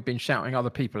slot, we've been shouting other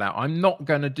people out. I'm not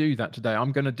going to do that today.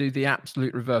 I'm going to do the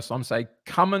absolute reverse. I'm saying,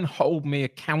 come and hold me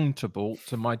accountable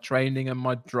to my training and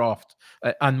my draft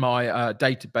and my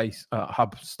database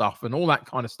hub stuff and all that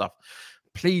kind of stuff.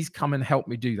 Please come and help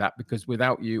me do that, because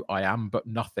without you, I am but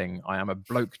nothing. I am a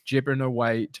bloke gibbering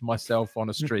away to myself on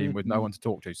a stream with no one to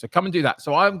talk to. So come and do that.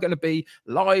 So I'm going to be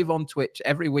live on Twitch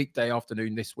every weekday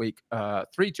afternoon this week,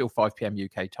 3 till 5 p.m.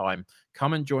 UK time.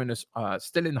 Come and join us.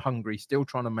 Still in Hungary, still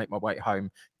trying to make my way home.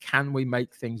 Can we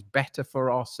make things better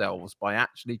for ourselves by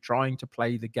actually trying to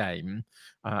play the game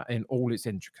in all its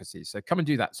intricacies? So come and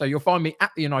do that. So you'll find me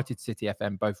at the United City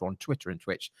FM, both on Twitter and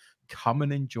Twitch. Come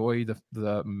and enjoy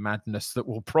the madness that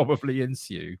will probably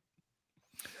ensue.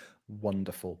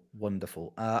 Wonderful,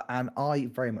 wonderful. And I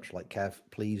very much like Kev.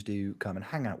 Please do come and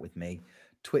hang out with me.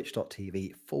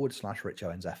 Twitch.tv/Rich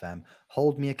Owens FM.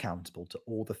 Hold me accountable to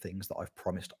all the things that I've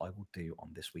promised I will do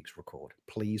on this week's record.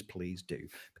 Please, please do.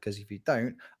 Because if you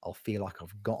don't, I'll feel like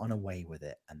I've gotten away with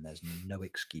it, and there's no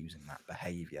excusing that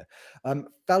behavior.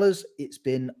 Fellas, it's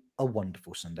been a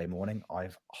wonderful Sunday morning.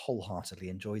 I've wholeheartedly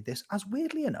enjoyed this, as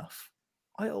weirdly enough,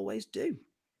 I always do.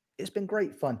 It's been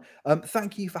great fun.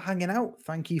 Thank you for hanging out.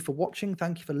 Thank you for watching.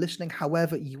 Thank you for listening.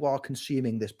 However you are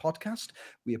consuming this podcast,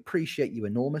 we appreciate you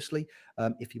enormously.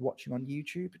 If you're watching on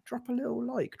YouTube, drop a little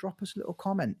like, drop us a little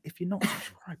comment. If you're not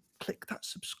subscribed, click that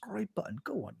subscribe button.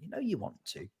 Go on. You know you want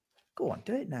to. Go on.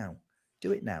 Do it now.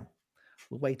 Do it now.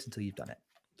 We'll wait until you've done it.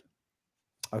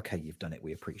 Okay, you've done it.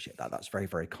 We appreciate that. That's very,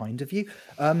 very kind of you.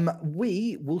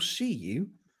 We will see you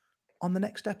on the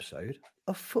next episode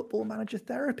of Football Manager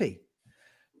Therapy.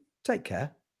 Take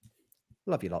care.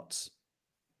 Love you lots.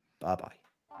 Bye-bye.